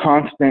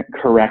 constant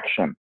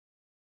correction.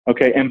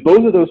 Okay, and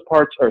both of those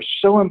parts are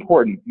so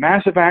important.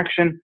 Massive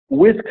action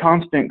with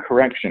constant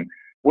correction.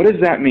 What does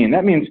that mean?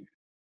 That means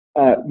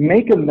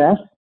make a mess,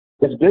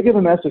 as big of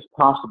a mess as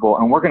possible,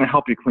 and we're going to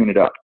help you clean it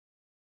up.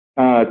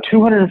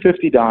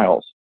 250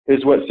 dials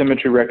is what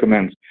Symmetry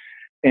recommends,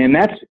 and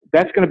that's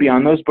going to be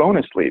on those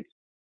bonus leads.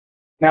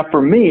 Now,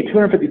 for me,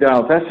 250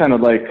 dials, that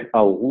sounded like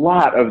a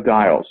lot of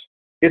dials.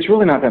 It's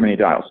really not that many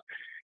dials.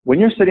 When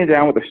you're sitting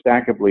down with a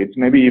stack of leads,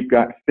 maybe you've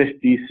got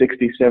 50,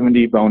 60,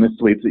 70 bonus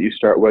leads that you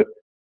start with.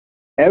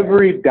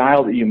 Every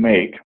dial that you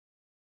make,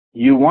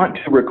 you want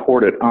to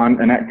record it on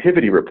an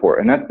activity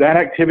report. And that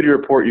activity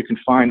report you can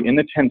find in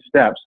the 10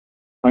 steps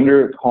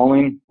under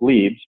calling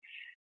leads.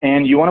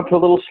 and you want to put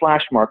a little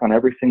slash mark on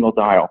every single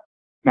dial.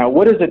 Now,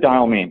 what does a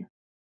dial mean?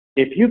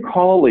 If you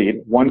call a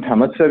lead one time,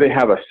 let's say they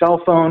have a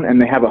cell phone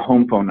and they have a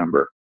home phone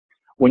number.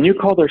 When you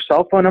call their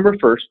cell phone number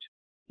first,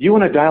 you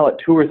want to dial it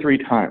 2 or 3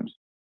 times,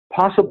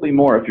 possibly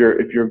more if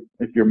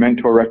your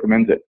mentor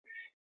recommends it.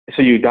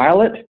 So you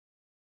dial it,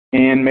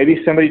 and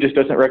maybe somebody just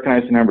doesn't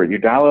recognize the number. You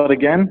dial it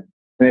again,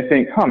 and they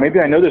think, maybe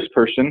I know this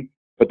person,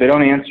 but they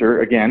don't answer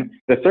again.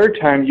 The third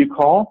time you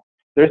call,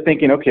 they're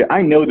thinking, okay,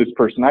 I know this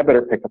person. I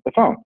better pick up the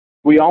phone.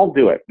 We all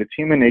do it. It's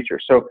human nature.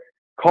 So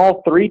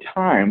call 3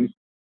 times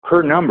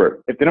per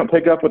number. If they don't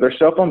pick up with their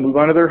cell phone, move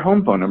on to their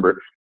home phone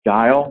number.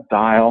 Dial,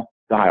 dial,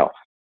 dial.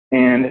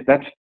 And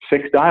that's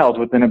 6 dials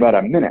within about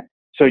a minute.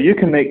 So you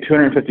can make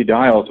 250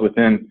 dials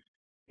within,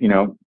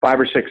 5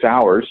 or 6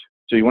 hours.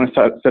 So you want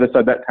to set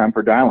aside that time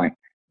for dialing.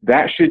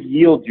 That should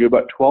yield you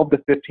about 12 to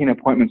 15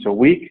 appointments a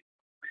week,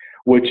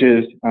 which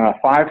is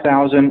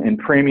 $5,000 in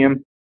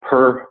premium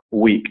per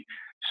week.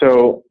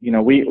 So,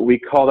 we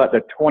call that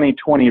the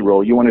 20-20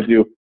 rule. You want to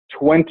do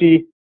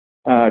 20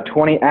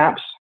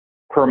 apps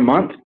per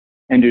month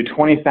and do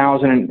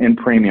 $20,000 in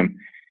premium.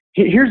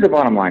 Here's the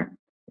bottom line.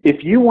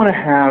 If you want to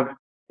have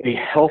a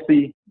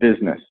healthy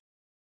business,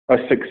 a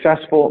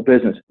successful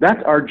business,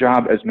 that's our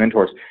job as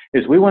mentors,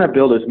 is we want to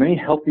build as many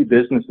healthy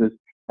businesses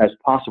as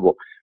possible.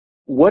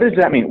 What does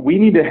that mean? We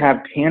need to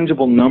have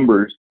tangible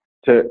numbers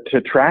to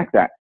track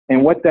that.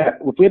 And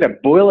if we had to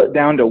boil it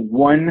down to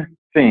one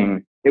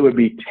thing, it would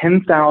be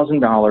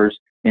 $10,000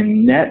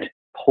 in net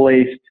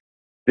placed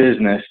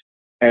business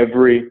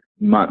every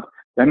month.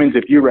 That means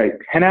if you write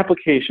 10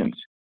 applications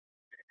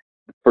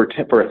for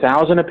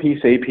 $1,000 a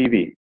piece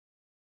APV,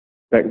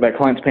 that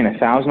client's paying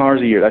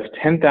 $1,000 a year. That's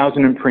 $10,000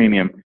 in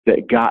premium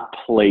that got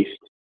placed.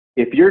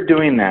 If you're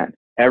doing that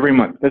every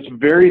month, that's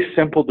very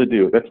simple to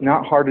do. That's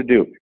not hard to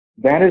do.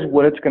 That is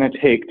what it's going to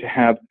take to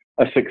have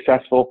a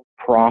successful,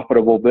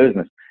 profitable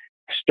business.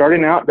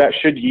 Starting out, that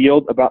should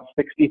yield about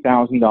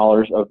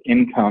 $60,000 of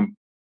income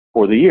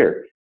for the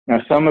year.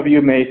 Now, some of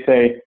you may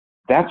say,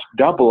 that's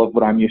double of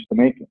what I'm used to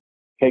making.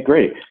 Okay,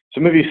 great.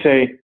 Some of you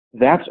say,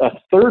 that's a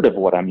third of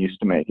what I'm used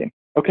to making.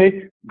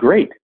 Okay,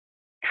 great.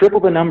 Triple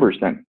the numbers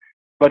then.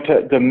 But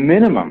the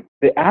minimum,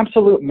 the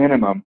absolute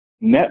minimum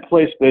net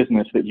placed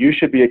business that you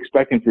should be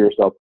expecting for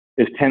yourself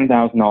is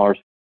 $10,000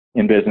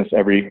 in business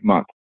every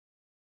month.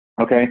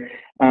 Okay?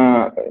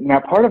 Now,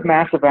 part of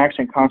massive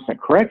action,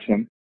 constant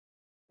correction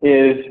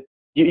is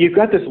you've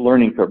got this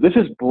learning curve. This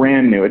is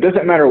brand new. It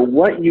doesn't matter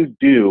what you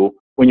do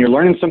when you're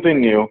learning something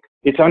new.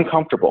 It's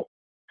uncomfortable.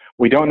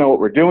 We don't know what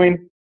we're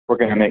doing. We're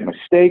going to make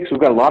mistakes. We've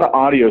got a lot of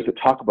audios that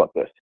talk about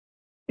this.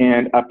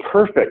 And a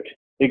perfect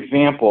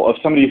example of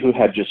somebody who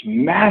had just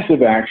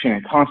massive action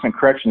and constant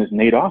correction is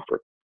Nate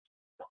Offer.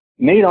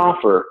 Nate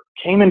Offer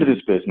came into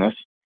this business,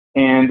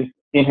 and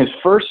in his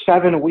first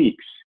 7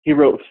 weeks, he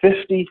wrote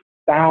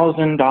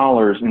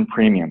 $50,000 in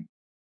premium.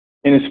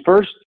 That's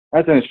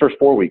in his first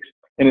 4 weeks.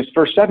 In his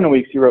first 7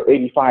 weeks, he wrote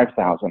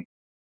 $85,000.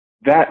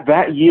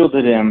 That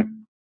yielded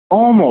him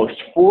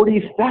almost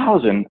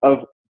 $40,000 of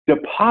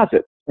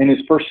deposit in his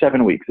first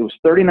 7 weeks. It was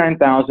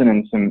 $39,000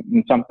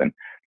 and something,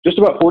 just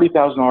about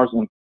 $40,000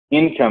 in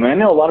income. And I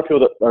know a lot of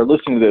people that are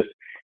listening to this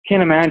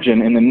can't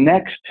imagine in the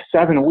next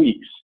 7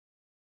 weeks,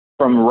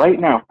 from right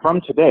now,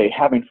 from today,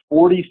 having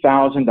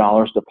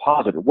 $40,000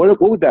 deposited.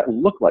 What would that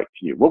look like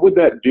to you? What would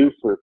that do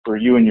for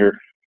you in your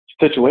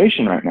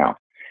situation right now?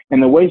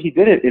 And the way he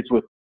did it is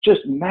with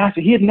just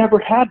massive. He had never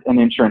had an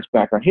insurance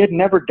background. He had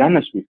never done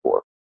this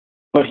before,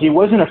 but he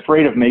wasn't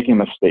afraid of making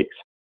mistakes.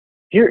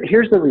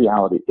 Here's the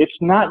reality. It's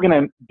not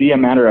going to be a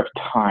matter of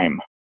time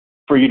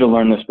for you to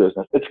learn this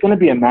business. It's going to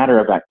be a matter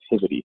of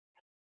activity.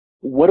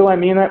 What do I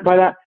mean by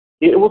that?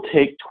 It will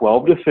take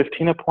 12 to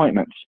 15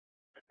 appointments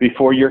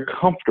before you're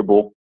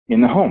comfortable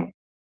in the home.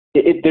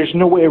 There's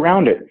no way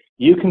around it.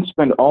 You can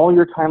spend all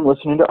your time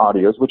listening to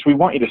audios, which we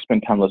want you to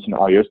spend time listening to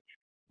audios,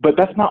 but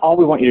that's not all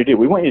we want you to do.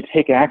 We want you to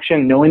take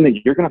action knowing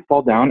that you're going to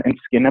fall down and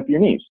skin up your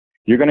knees.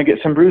 You're going to get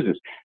some bruises.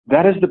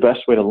 That is the best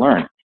way to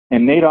learn.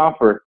 And Nate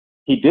Offer,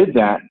 he did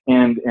that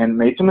and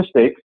made some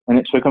mistakes, and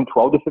it took him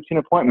 12 to 15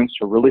 appointments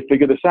to really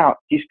figure this out.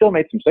 He still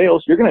made some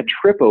sales. You're going to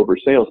trip over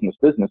sales in this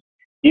business,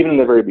 even in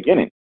the very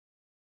beginning.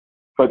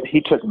 But he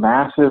took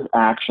massive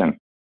action.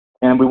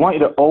 And we want you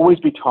to always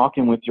be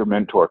talking with your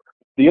mentor.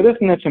 The other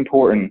thing that's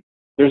important,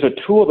 there's a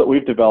tool that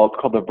we've developed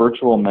called the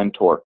Virtual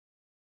Mentor.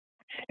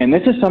 And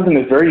this is something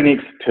that's very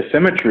unique to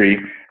Symmetry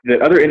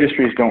that other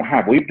industries don't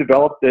have. We've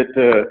developed it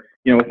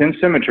within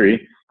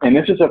Symmetry, and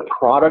this is a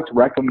product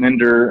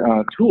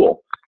recommender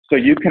tool. So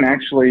you can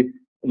actually,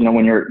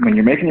 when you're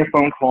making your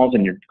phone calls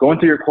and you're going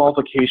through your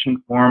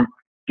qualification form,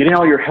 getting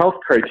all your health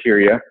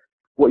criteria,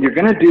 what you're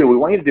going to do, we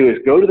want you to do is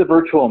go to the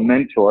Virtual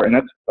Mentor, and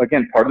that's,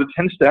 again, part of the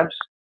 10 steps.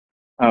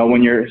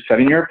 When you're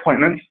setting your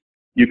appointments,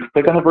 you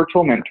click on the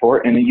Virtual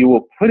Mentor, and then you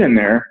will put in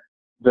there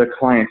the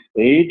client's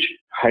age,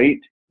 height,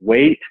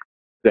 weight,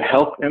 the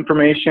health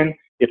information,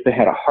 if they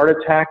had a heart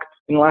attack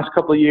in the last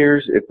couple of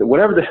years,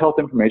 whatever the health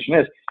information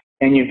is,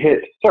 and you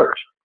hit search.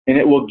 And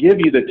it will give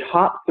you the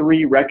top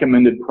 3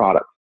 recommended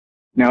products.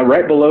 Now,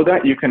 right below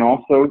that, you can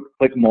also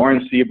click more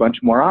and see a bunch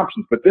more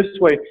options. But this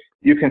way,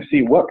 you can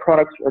see what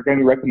products are going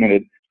to be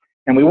recommended.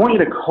 And we want you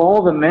to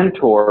call the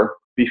mentor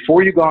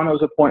before you go on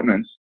those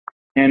appointments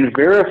and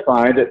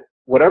verify that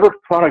whatever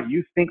product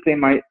you think it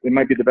might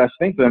be the best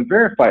thing for them,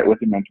 verify it with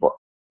your mentor.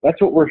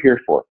 That's what we're here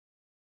for.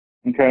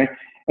 Okay?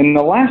 And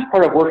the last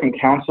part of work in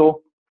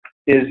counsel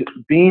is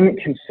being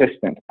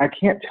consistent. I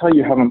can't tell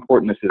you how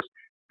important this is.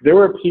 There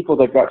were people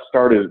that got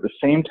started at the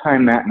same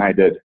time Matt and I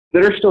did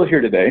that are still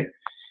here today,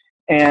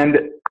 and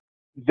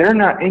they're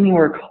not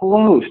anywhere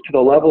close to the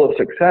level of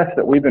success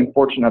that we've been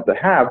fortunate enough to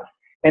have.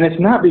 And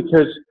it's not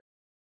because,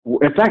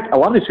 in fact, a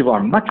lot of these people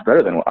are much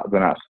better than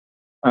us.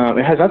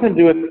 It has nothing to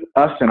do with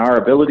us and our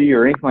ability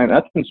or anything like that.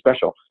 That's been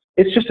special.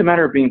 It's just a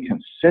matter of being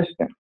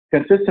consistent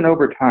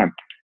over time,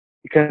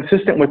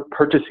 consistent with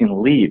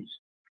purchasing leads.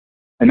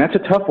 And that's a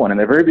tough one. In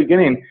the very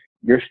beginning,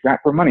 you're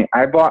strapped for money.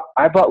 I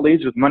bought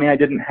leads with money I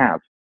didn't have.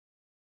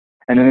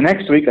 And then the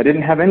next week, I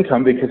didn't have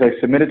income because I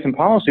submitted some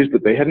policies,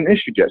 but they hadn't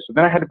issued yet. So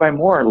then I had to buy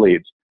more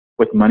leads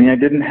with money I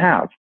didn't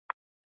have.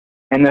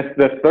 And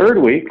the third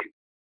week,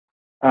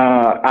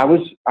 I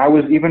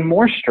was even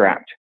more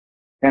strapped,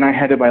 and I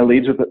had to buy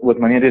leads with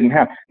money I didn't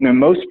have. Now,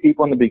 most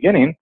people in the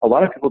beginning, a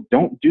lot of people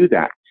don't do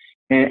that.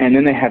 And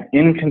then they have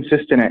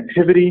inconsistent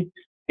activity,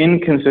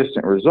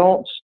 inconsistent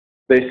results.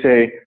 They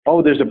say,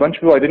 oh, there's a bunch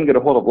of people I didn't get a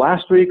hold of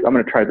last week. I'm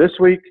going to try this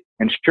week.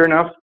 And sure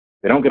enough,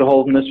 they don't get a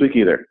hold of them this week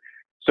either.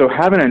 So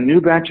having a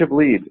new batch of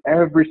leads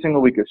every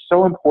single week is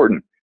so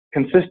important.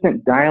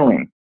 Consistent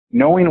dialing,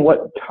 knowing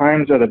what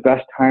times are the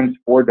best times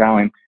for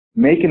dialing,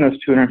 making those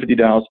 250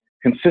 dials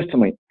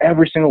consistently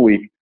every single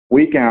week,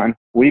 week out,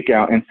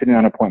 and sitting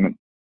on appointments.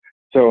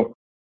 So,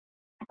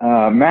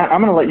 Matt,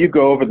 I'm going to let you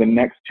go over the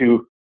next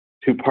two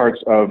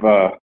parts of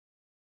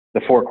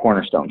the 4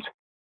 cornerstones.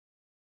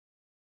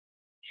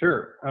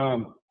 Sure.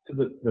 So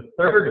the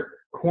third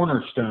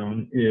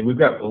cornerstone is we've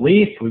got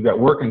belief, we've got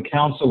work and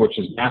counsel, which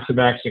is massive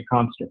action,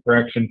 constant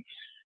correction.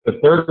 The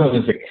third one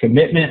is a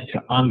commitment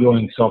to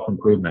ongoing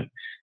self-improvement.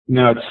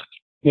 Now,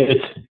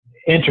 it's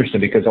interesting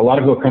because a lot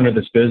of people come to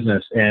this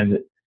business and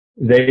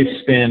they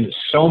spend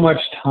so much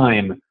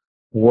time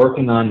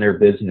working on their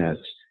business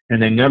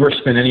and they never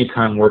spend any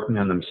time working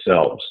on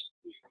themselves.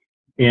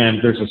 And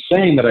there's a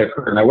saying that I've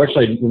heard, and I wish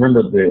I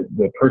remember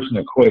the person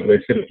that quoted it, but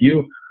they said, if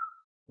you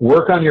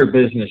work on your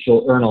business,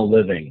 you'll earn a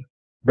living.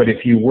 But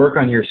if you work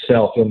on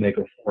yourself, you'll make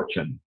a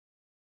fortune.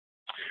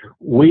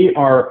 We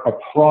are a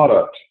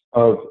product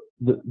of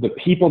the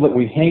people that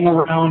we hang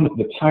around,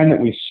 the time that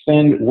we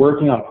spend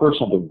working on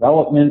personal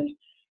development.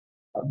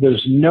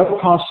 There's no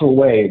possible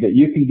way that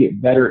you can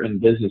get better in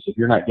business if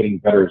you're not getting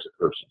better as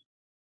a person.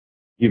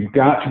 You've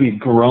got to be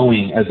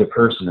growing as a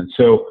person. And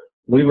so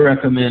we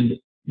recommend,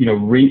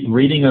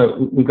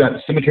 reading we've got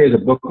Cemetery as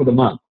a book of the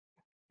month.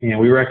 And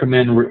we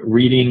recommend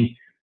reading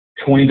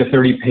 20 to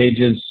 30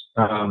 pages,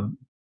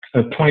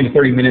 20 to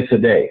 30 minutes a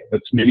day.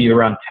 That's maybe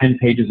around 10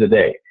 pages a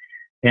day.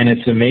 And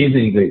it's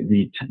amazing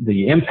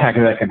the impact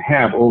that can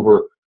have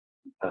over,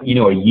 a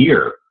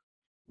year.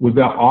 We've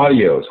got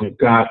audios, we've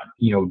got,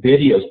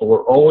 videos, but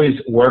we're always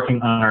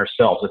working on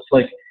ourselves. It's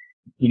like,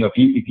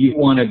 if you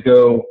want to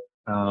go,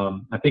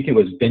 I think it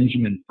was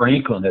Benjamin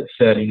Franklin that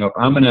said, if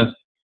I'm going to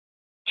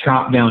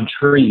chop down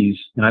trees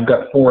and I've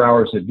got 4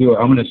 hours to do it,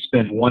 I'm going to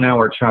spend 1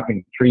 hour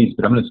chopping trees,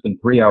 but I'm going to spend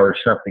 3 hours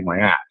sharpening my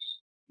axe.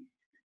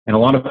 And a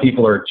lot of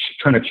people are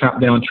trying to chop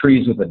down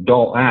trees with a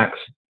dull axe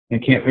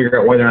and can't figure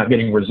out why they're not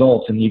getting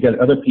results. And you got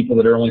other people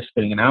that are only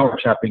spending an hour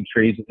chopping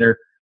trees and they're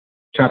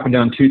chopping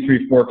down 2,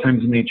 3, 4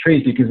 times as many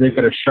trees because they've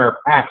got a sharp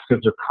axe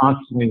because they're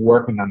constantly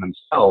working on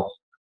themselves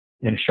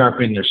and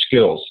sharpening their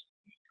skills.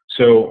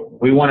 So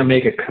we want to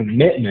make a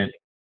commitment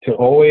to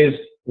always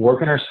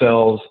work on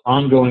ourselves,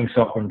 ongoing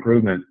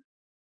self-improvement.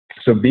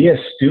 So be a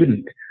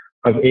student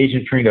of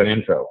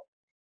agenttraining.info.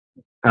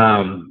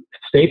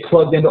 Stay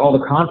plugged into all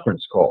the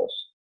conference calls.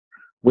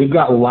 We've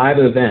got live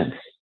events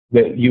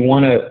that you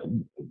want to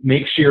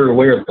make sure you're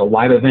aware of the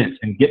live events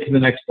and get to the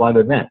next live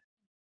event.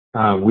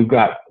 We've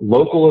got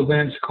local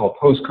events called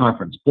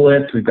Post-Conference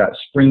Blitz. We've got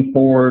Spring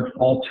Forward,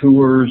 Fall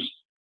Tours.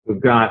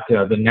 We've got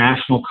the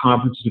national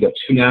conferences. We've got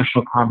 2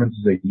 national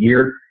conferences a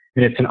year.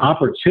 And it's an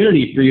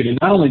opportunity for you to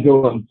not only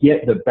go and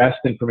get the best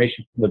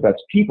information from the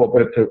best people,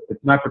 but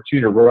it's an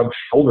opportunity to rub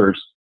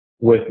shoulders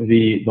with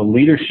the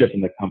leadership in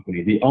the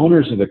company, the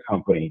owners of the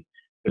company,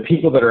 the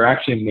people that are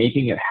actually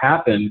making it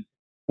happen.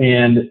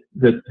 And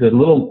the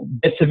little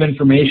bits of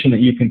information that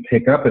you can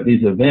pick up at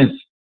these events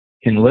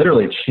can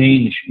literally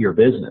change your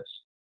business.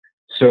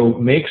 So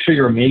make sure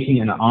you're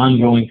making an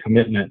ongoing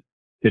commitment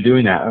to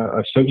doing that.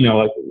 So,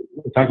 like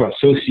we talk about,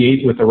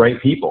 associate with the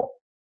right people.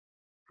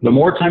 The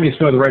more time you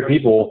spend with the right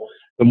people,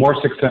 the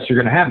more success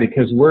you're going to have,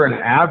 because we're an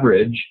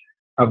average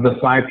of the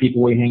 5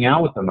 people we hang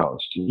out with the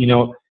most.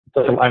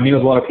 I meet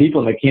with a lot of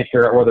people and they can't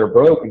figure out why they're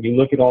broke. And you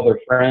look at all their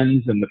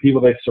friends and the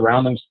people they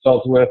surround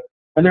themselves with,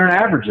 and they're an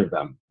average of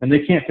them, and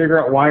they can't figure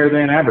out why are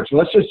they an average.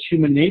 Well, that's just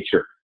human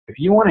nature. If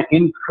you want to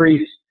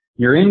increase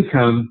your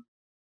income,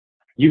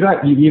 you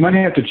might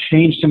have to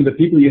change some of the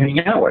people you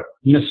hang out with.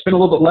 Spend a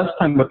little bit less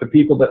time with the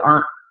people that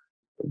aren't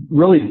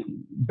really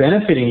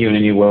benefiting you in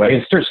any way,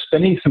 and start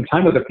spending some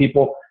time with the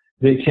people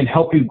that can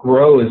help you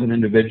grow as an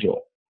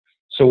individual.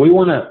 So we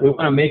want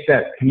to make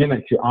that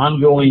commitment to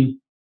ongoing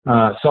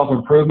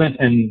self-improvement.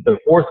 And the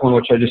fourth one,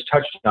 which I just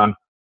touched on,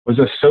 was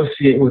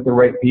associate with the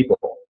right people.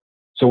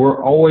 So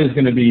we're always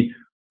going to be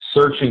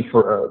searching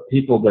for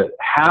people that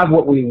have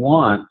what we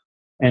want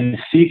and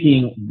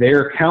seeking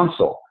their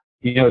counsel.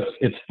 You know,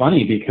 it's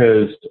funny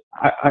because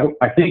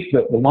I think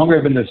that the longer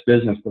I've been in this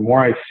business, the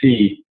more I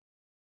see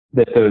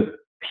that the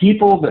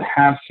people that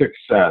have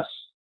success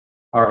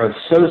are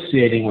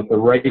associating with the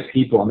right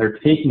people, and they're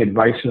taking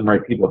advice from the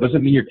right people. It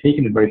doesn't mean you're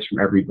taking advice from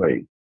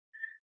everybody.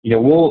 You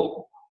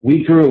know,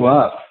 we grew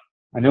up,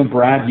 I know,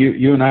 Brad,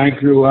 you and I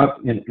grew up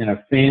in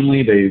a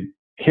family. They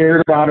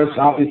cared about us,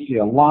 obviously,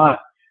 a lot,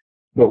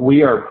 but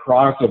we are a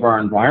product of our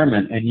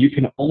environment, and you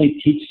can only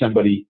teach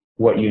somebody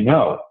what you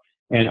know.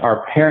 And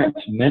our parents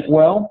meant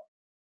well,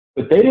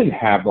 but they didn't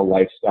have the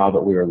lifestyle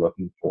that we were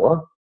looking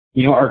for.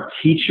 You know, our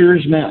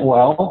teachers meant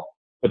well,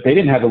 but they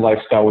didn't have the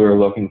lifestyle we were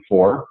looking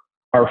for.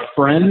 Our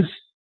friends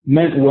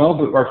meant well,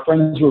 but our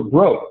friends were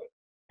broke.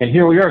 And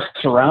here we are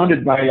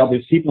surrounded by all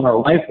these people in our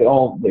life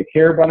that they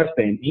care about us,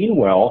 they mean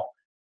well,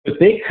 but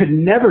they could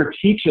never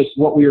teach us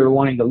what we were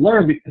wanting to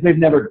learn because they've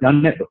never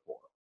done it before.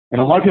 And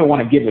a lot of people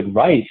want to give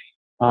advice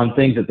on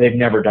things that they've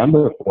never done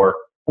before,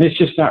 and it's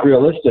just not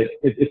realistic.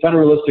 It's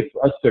unrealistic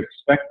for us to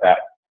expect that.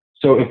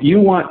 So if you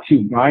want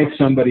to buy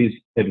somebody's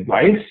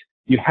advice,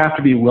 you have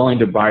to be willing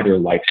to buy their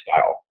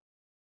lifestyle.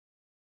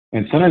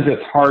 And sometimes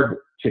it's hard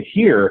to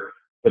hear,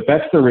 but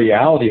that's the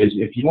reality. Is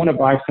if you want to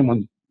buy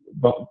someone's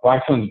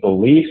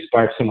beliefs,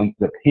 buy someone's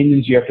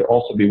opinions, you have to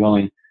also be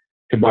willing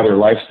to buy their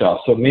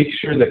lifestyle. So make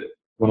sure that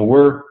when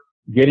we're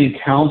getting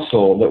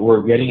counsel, that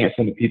we're getting it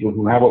from the people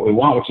who have what we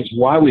want, which is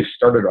why we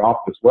started off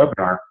this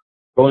webinar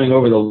going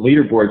over the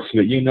leaderboard, so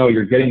that you know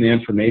you're getting the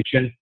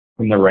information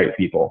from the right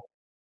people.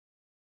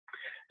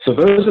 So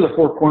those are the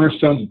four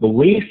cornerstones: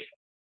 belief,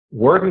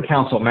 word and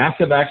counsel,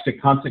 massive acts to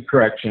constant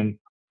correction,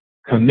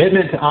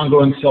 commitment to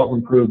ongoing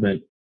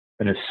self-improvement,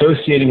 and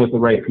associating with the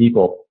right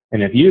people.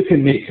 And if you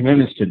can make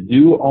commitments to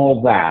do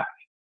all that,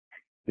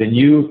 then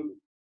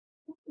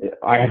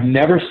I have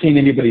never seen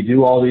anybody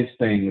do all these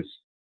things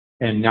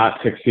and not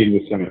succeed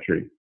with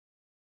Symmetry.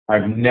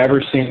 I've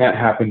never seen that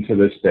happen to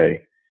this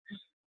day.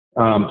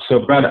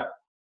 So Brad,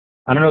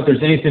 I don't know if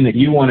there's anything that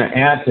you want to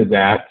add to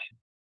that.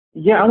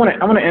 Yeah, I want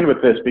to end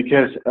with this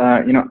because,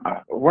 you know,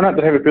 we're not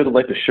the type of people that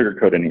like to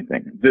sugarcoat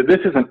anything.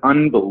 This is an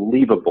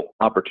unbelievable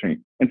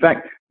opportunity. In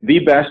fact, the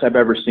best I've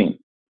ever seen.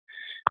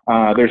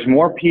 There's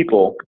more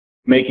people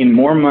making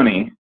more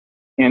money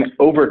and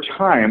over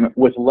time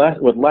with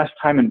less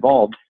time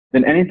involved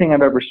than anything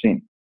I've ever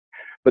seen.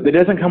 But that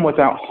doesn't come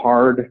without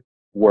hard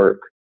work.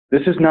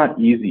 This is not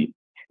easy.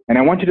 And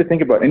I want you to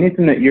think about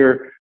anything that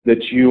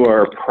you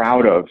are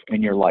proud of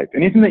in your life,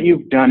 anything that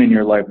you've done in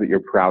your life that you're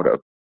proud of.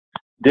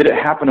 Did it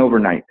happen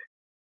overnight?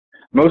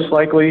 Most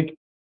likely,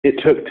 it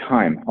took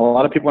time. A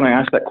lot of people, when I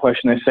ask that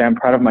question, they say, I'm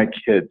proud of my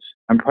kids.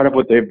 I'm proud of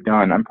what they've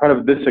done. I'm proud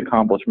of this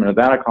accomplishment or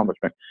that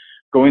accomplishment,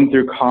 going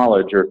through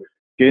college or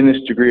getting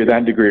this degree or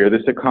that degree or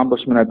this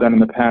accomplishment I've done in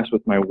the past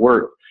with my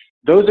work.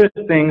 Those are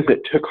things that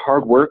took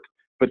hard work,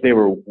 but they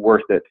were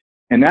worth it.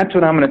 And that's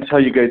what I'm going to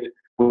tell you guys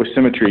with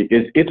Symmetry,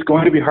 is it's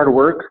going to be hard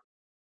work,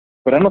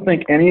 but I don't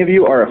think any of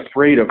you are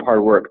afraid of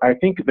hard work. I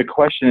think the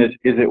question is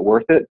it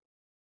worth it?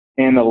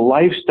 And the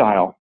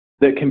lifestyle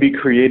that can be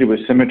created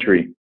with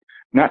Symmetry,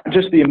 not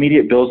just the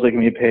immediate bills that can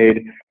be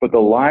paid, but the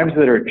lives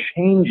that are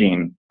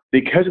changing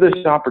because of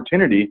this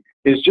opportunity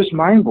is just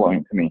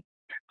mind-blowing to me.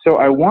 So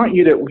I want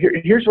you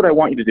to, here's what I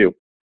want you to do.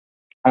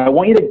 I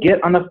want you to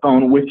get on the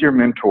phone with your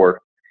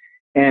mentor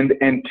and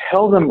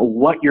tell them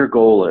what your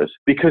goal is,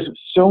 because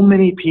so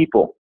many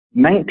people,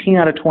 19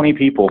 out of 20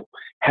 people,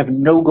 have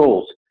no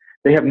goals.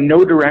 They have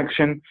no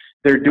direction.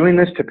 They're doing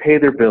this to pay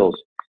their bills.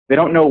 They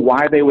don't know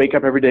why they wake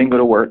up every day and go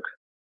to work.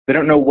 They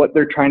don't know what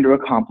they're trying to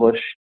accomplish.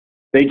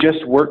 They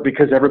just work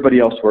because everybody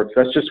else works.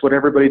 That's just what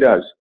everybody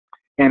does.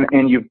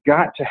 And you've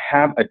got to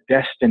have a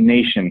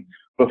destination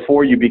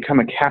before you become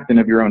a captain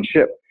of your own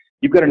ship.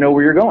 You've got to know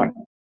where you're going.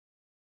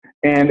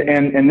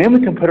 And then we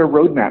can put a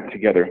roadmap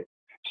together.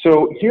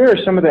 So here are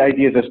some of the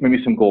ideas. That's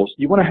maybe some goals.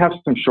 You want to have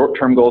some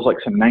short-term goals, like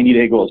some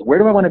 90-day goals. Where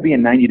do I want to be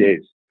in 90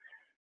 days?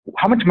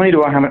 How much money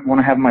do I want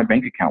to have in my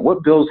bank account?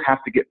 What bills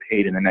have to get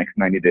paid in the next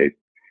 90 days?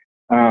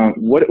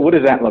 What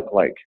does that look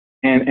like?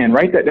 And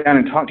write that down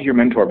and talk to your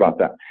mentor about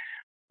that.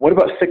 What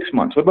about 6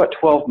 months? What about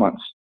 12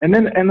 months? And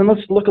then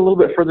let's look a little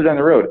bit further down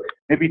the road.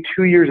 Maybe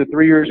 2 years or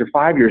 3 years or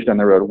 5 years down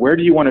the road. Where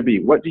do you want to be?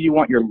 What do you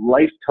want your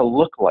life to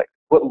look like?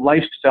 What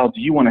lifestyle do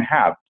you want to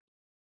have?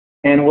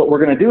 And what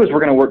we're going to do is we're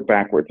going to work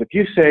backwards. If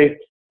you say,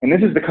 and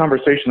this is the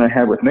conversation I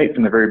had with Nate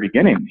from the very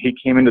beginning. He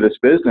came into this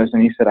business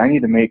and he said, I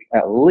need to make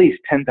at least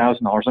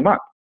 $10,000 a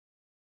month.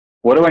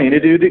 What do I need to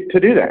do to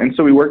do that? And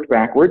so we worked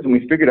backwards and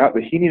we figured out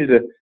that he needed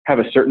to have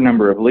a certain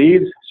number of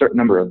leads, a certain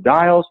number of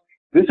dials.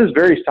 This is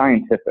very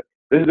scientific.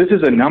 This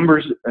is a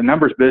numbers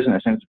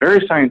business, and it's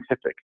very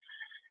scientific.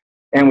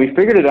 And we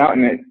figured it out,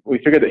 and we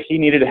figured that he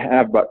needed to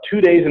have about 2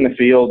 days in the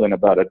field and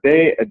about a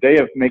day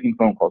of making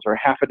phone calls, or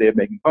half a day of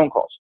making phone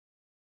calls.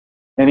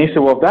 And he said,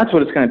 well, if that's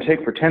what it's going to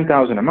take for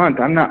 $10,000 a month,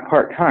 I'm not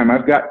part-time.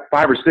 I've got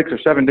 5 or 6 or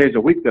 7 days a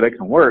week that I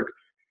can work.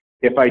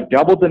 If I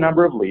doubled the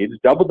number of leads,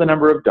 doubled the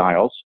number of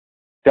dials,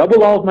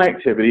 doubled all of my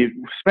activity,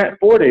 spent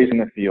 4 days in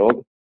the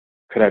field,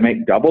 could I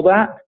make double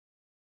that?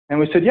 And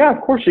we said, yeah, of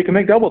course you can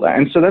make double that.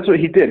 And so that's what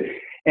he did.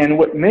 And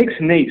what makes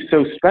Nate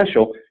so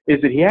special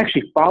is that he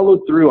actually followed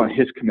through on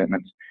his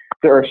commitments.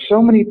 There are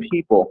so many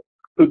people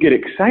who get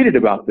excited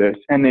about this,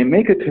 and they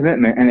make a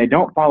commitment and they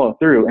don't follow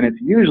through, and it's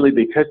usually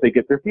because they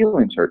get their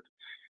feelings hurt.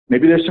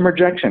 Maybe there's some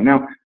rejection.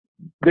 Now,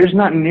 there's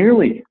not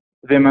nearly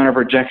the amount of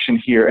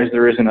rejection here as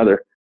there is in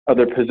other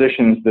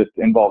positions that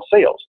involve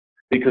sales,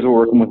 because we're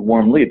working with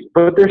warm leads.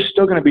 But there's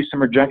still going to be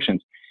some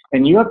rejections,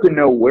 and you have to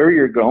know where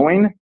you're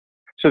going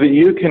so that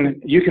you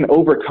can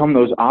overcome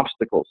those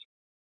obstacles.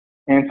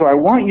 And so I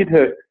want you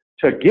to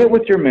get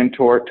with your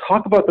mentor,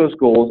 talk about those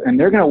goals, and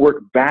they're going to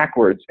work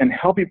backwards and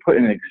help you put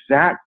an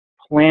exact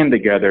plan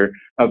together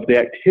of the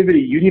activity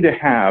you need to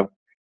have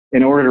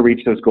in order to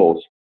reach those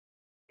goals.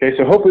 Okay,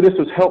 so hopefully this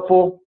was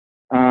helpful.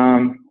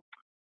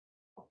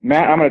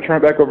 Matt, I'm going to turn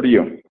it back over to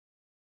you.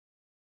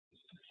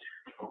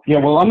 Yeah,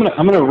 well, I'm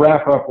gonna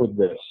wrap up with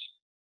this.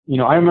 You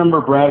know, I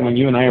remember, Brad, when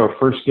you and I were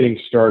first getting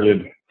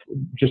started,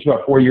 just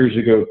about 4 years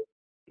ago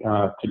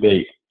to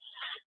date,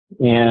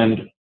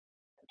 and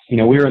you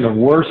know, we were in the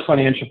worst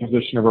financial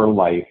position of our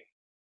life.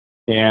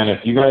 And if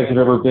you guys have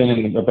ever been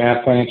in a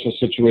bad financial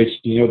situation,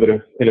 you know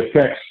that it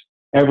affects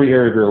every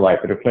area of your life.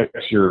 It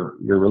affects your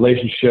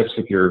relationships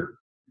with your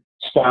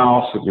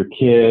spouse, with your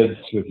kids,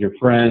 with your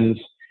friends.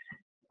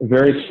 It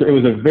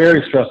was a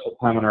very stressful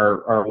time in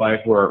our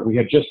life, where we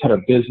had just had a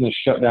business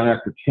shut down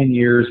after 10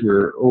 years. We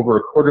were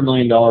over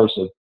 $250,000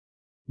 of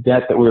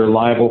debt that we were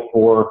liable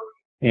for.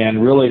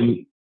 And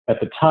really, at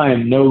the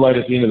time, no light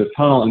at the end of the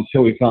tunnel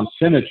until we found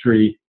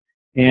Symmetry.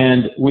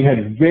 And we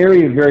had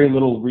very, very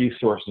little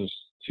resources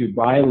to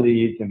buy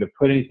leads and to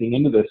put anything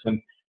into this. And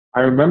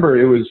I remember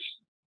it was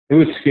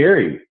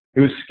scary. It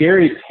was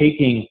scary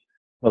taking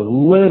a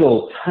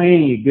little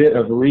tiny bit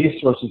of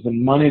resources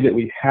and money that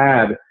we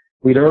had.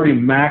 We'd already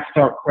maxed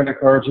out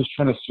credit cards, just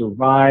trying to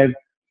survive.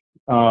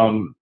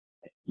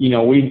 You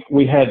know,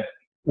 we had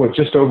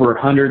just over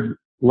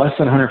less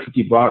than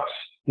 $150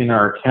 in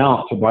our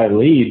account to buy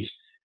leads,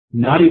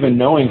 not even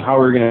knowing how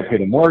we were going to pay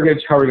the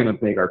mortgage, how we were going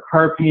to make our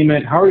car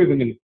payment, how we were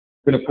even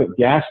going to put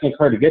gas in the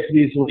car to get to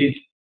these leads.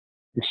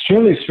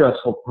 Extremely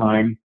stressful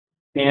time.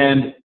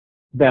 And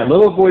that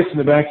little voice in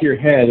the back of your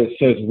head that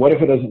says, what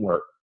if it doesn't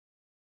work?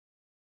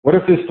 What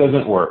if this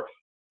doesn't work?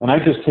 And I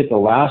just take the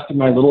last of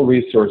my little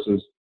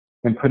resources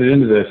and put it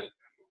into this.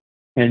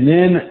 And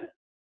then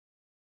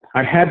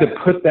I had to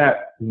put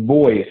that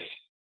voice,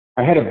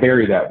 I had to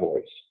bury that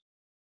voice,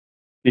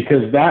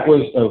 because that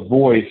was a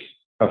voice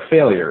of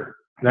failure.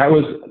 That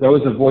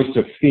was a voice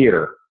of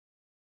fear.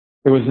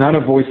 It was not a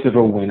voice of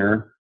a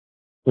winner.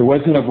 It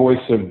wasn't a voice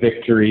of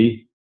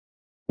victory.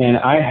 And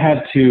I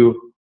had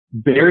to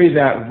bury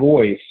that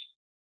voice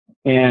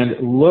and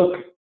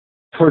look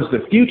towards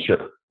the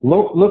future.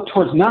 Look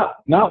towards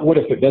not what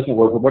if it doesn't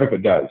work, but what if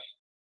it does?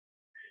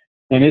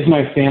 And is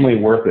my family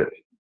worth it?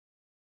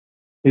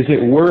 Is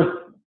it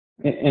worth,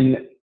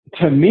 and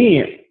to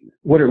me,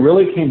 what it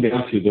really came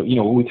down to, you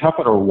know, when we talk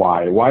about our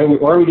why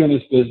are we doing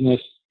this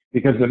business?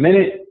 Because the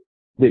minute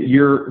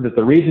that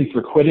the reason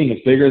for quitting is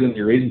bigger than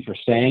your reason for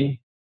staying,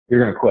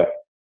 you're going to quit.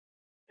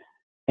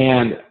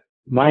 And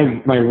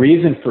my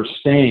reason for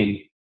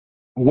staying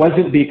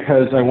wasn't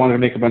because I wanted to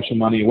make a bunch of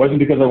money. It wasn't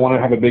because I wanted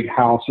to have a big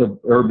house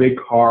or a big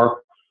car,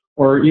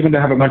 or even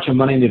to have a bunch of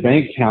money in the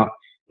bank account.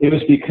 It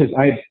was because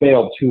I had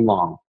failed too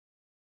long.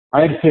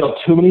 I had failed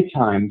too many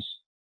times,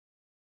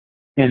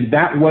 and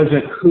that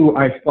wasn't who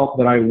I felt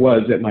that I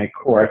was at my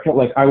core. I felt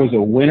like I was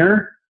a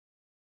winner,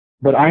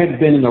 but I had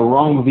been in the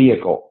wrong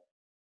vehicle.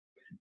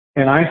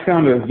 And I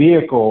found a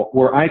vehicle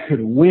where I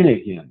could win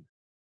again.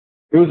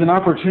 It was an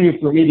opportunity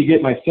for me to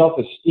get my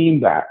self-esteem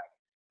back,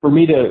 for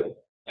me to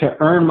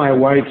earn my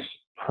wife's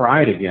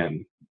pride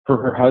again, for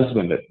her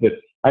husband, that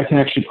I can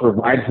actually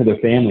provide for the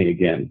family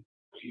again.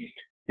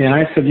 And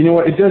I said, you know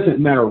what, it doesn't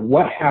matter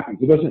what happens.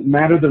 It doesn't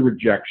matter the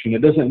rejection.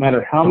 It doesn't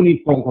matter how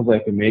many phone calls I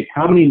have to make,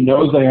 how many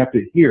no's I have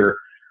to hear.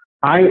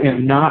 I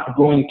am not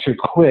going to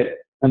quit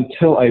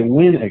until I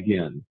win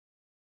again.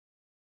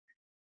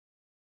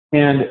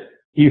 And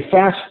you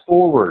fast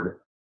forward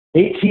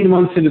 18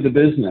 months into the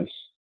business,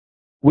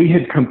 we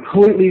had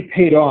completely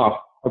paid off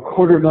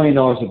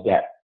 $250,000 of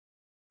debt.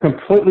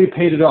 Completely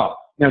paid it off.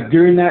 Now,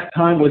 during that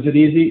time, was it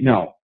easy?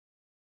 No.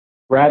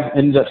 Brad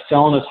ended up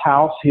selling his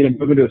house. He had to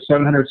move into a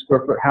 700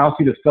 square foot house.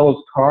 He had to sell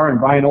his car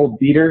and buy an old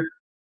beater.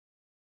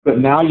 But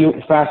now you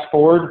fast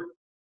forward,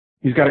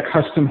 he's got a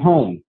custom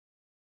home.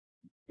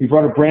 He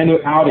brought a brand new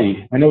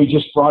Audi. I know he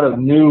just brought a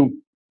new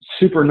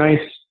super nice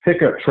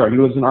pickup truck. He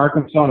lives in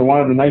Arkansas and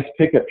wanted a nice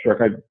pickup truck.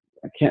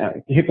 I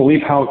can't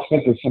believe how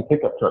expensive some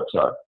pickup trucks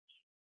are.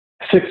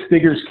 6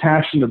 figures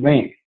cash in the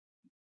bank.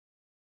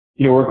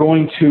 You know, we're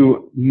going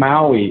to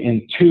Maui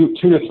in two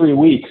to 3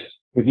 weeks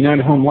with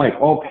United Home Life,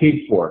 all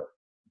paid for.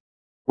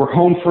 We're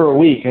home for a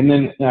week, and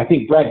then I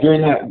think, Brad,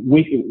 during that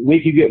week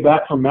you get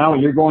back from Maui,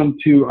 you're going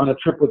on a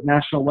trip with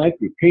National Life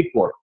Group, paid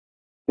for,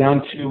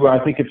 down to,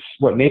 I think it's,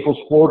 Naples,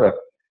 Florida.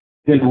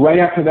 Then right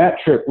after that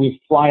trip, we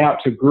fly out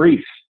to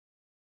Greece.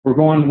 We're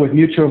going with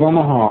Mutual of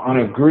Omaha on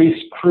a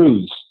Greece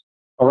cruise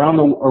around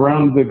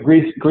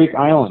the Greek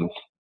islands.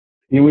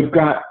 We've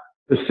got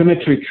the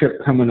Symmetry trip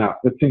coming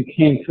up that's in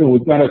Cancun.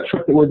 We've got a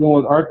trip that we're doing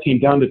with our team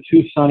down to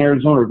Tucson,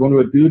 Arizona. We're going to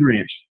a dude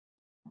ranch.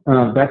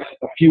 That's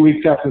a few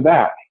weeks after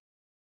that.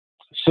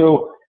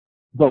 So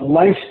the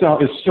lifestyle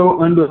is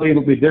so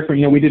unbelievably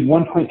different. We did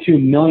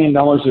 $1.2 million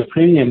of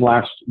premium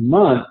last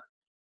month,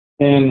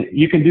 and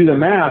you can do the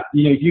math.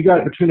 If you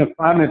got between a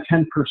 5 and a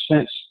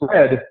 10%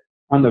 spread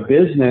on the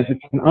business, it's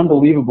an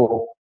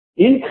unbelievable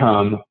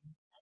income,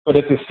 but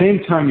at the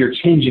same time, you're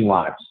changing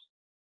lives,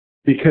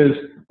 because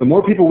the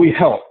more people we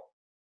help,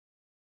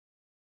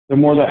 the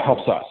more that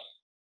helps us.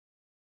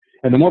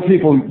 And the more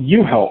people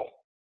you help,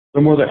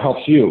 the more that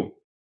helps you.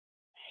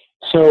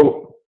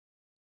 So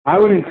I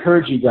would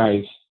encourage you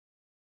guys,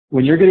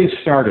 when you're getting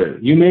started,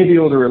 you may be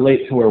able to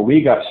relate to where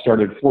we got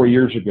started 4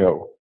 years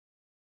ago.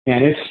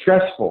 And it's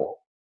stressful,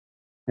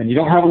 and you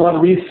don't have a lot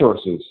of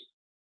resources.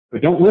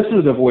 But don't listen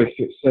to the voice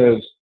that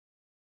says,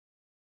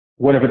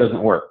 what if it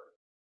doesn't work?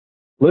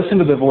 Listen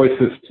to the voice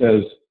that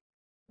says,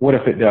 what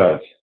if it does?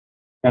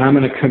 And I'm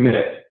going to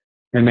commit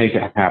and make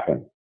it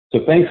happen. So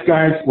thanks,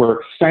 guys. We're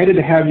excited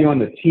to have you on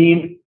the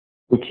team.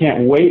 We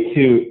can't wait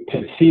to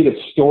see the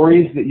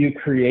stories that you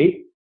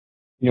create.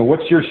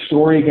 What's your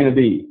story going to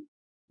be?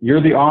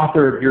 You're the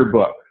author of your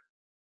book.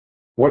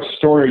 What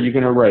story are you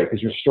going to write?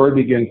 Because your story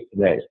begins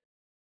today.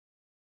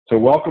 So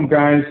welcome,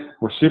 guys.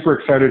 We're super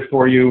excited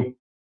for you.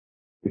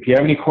 If you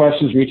have any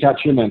questions, reach out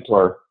to your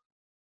mentor,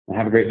 and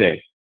have a great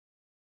day.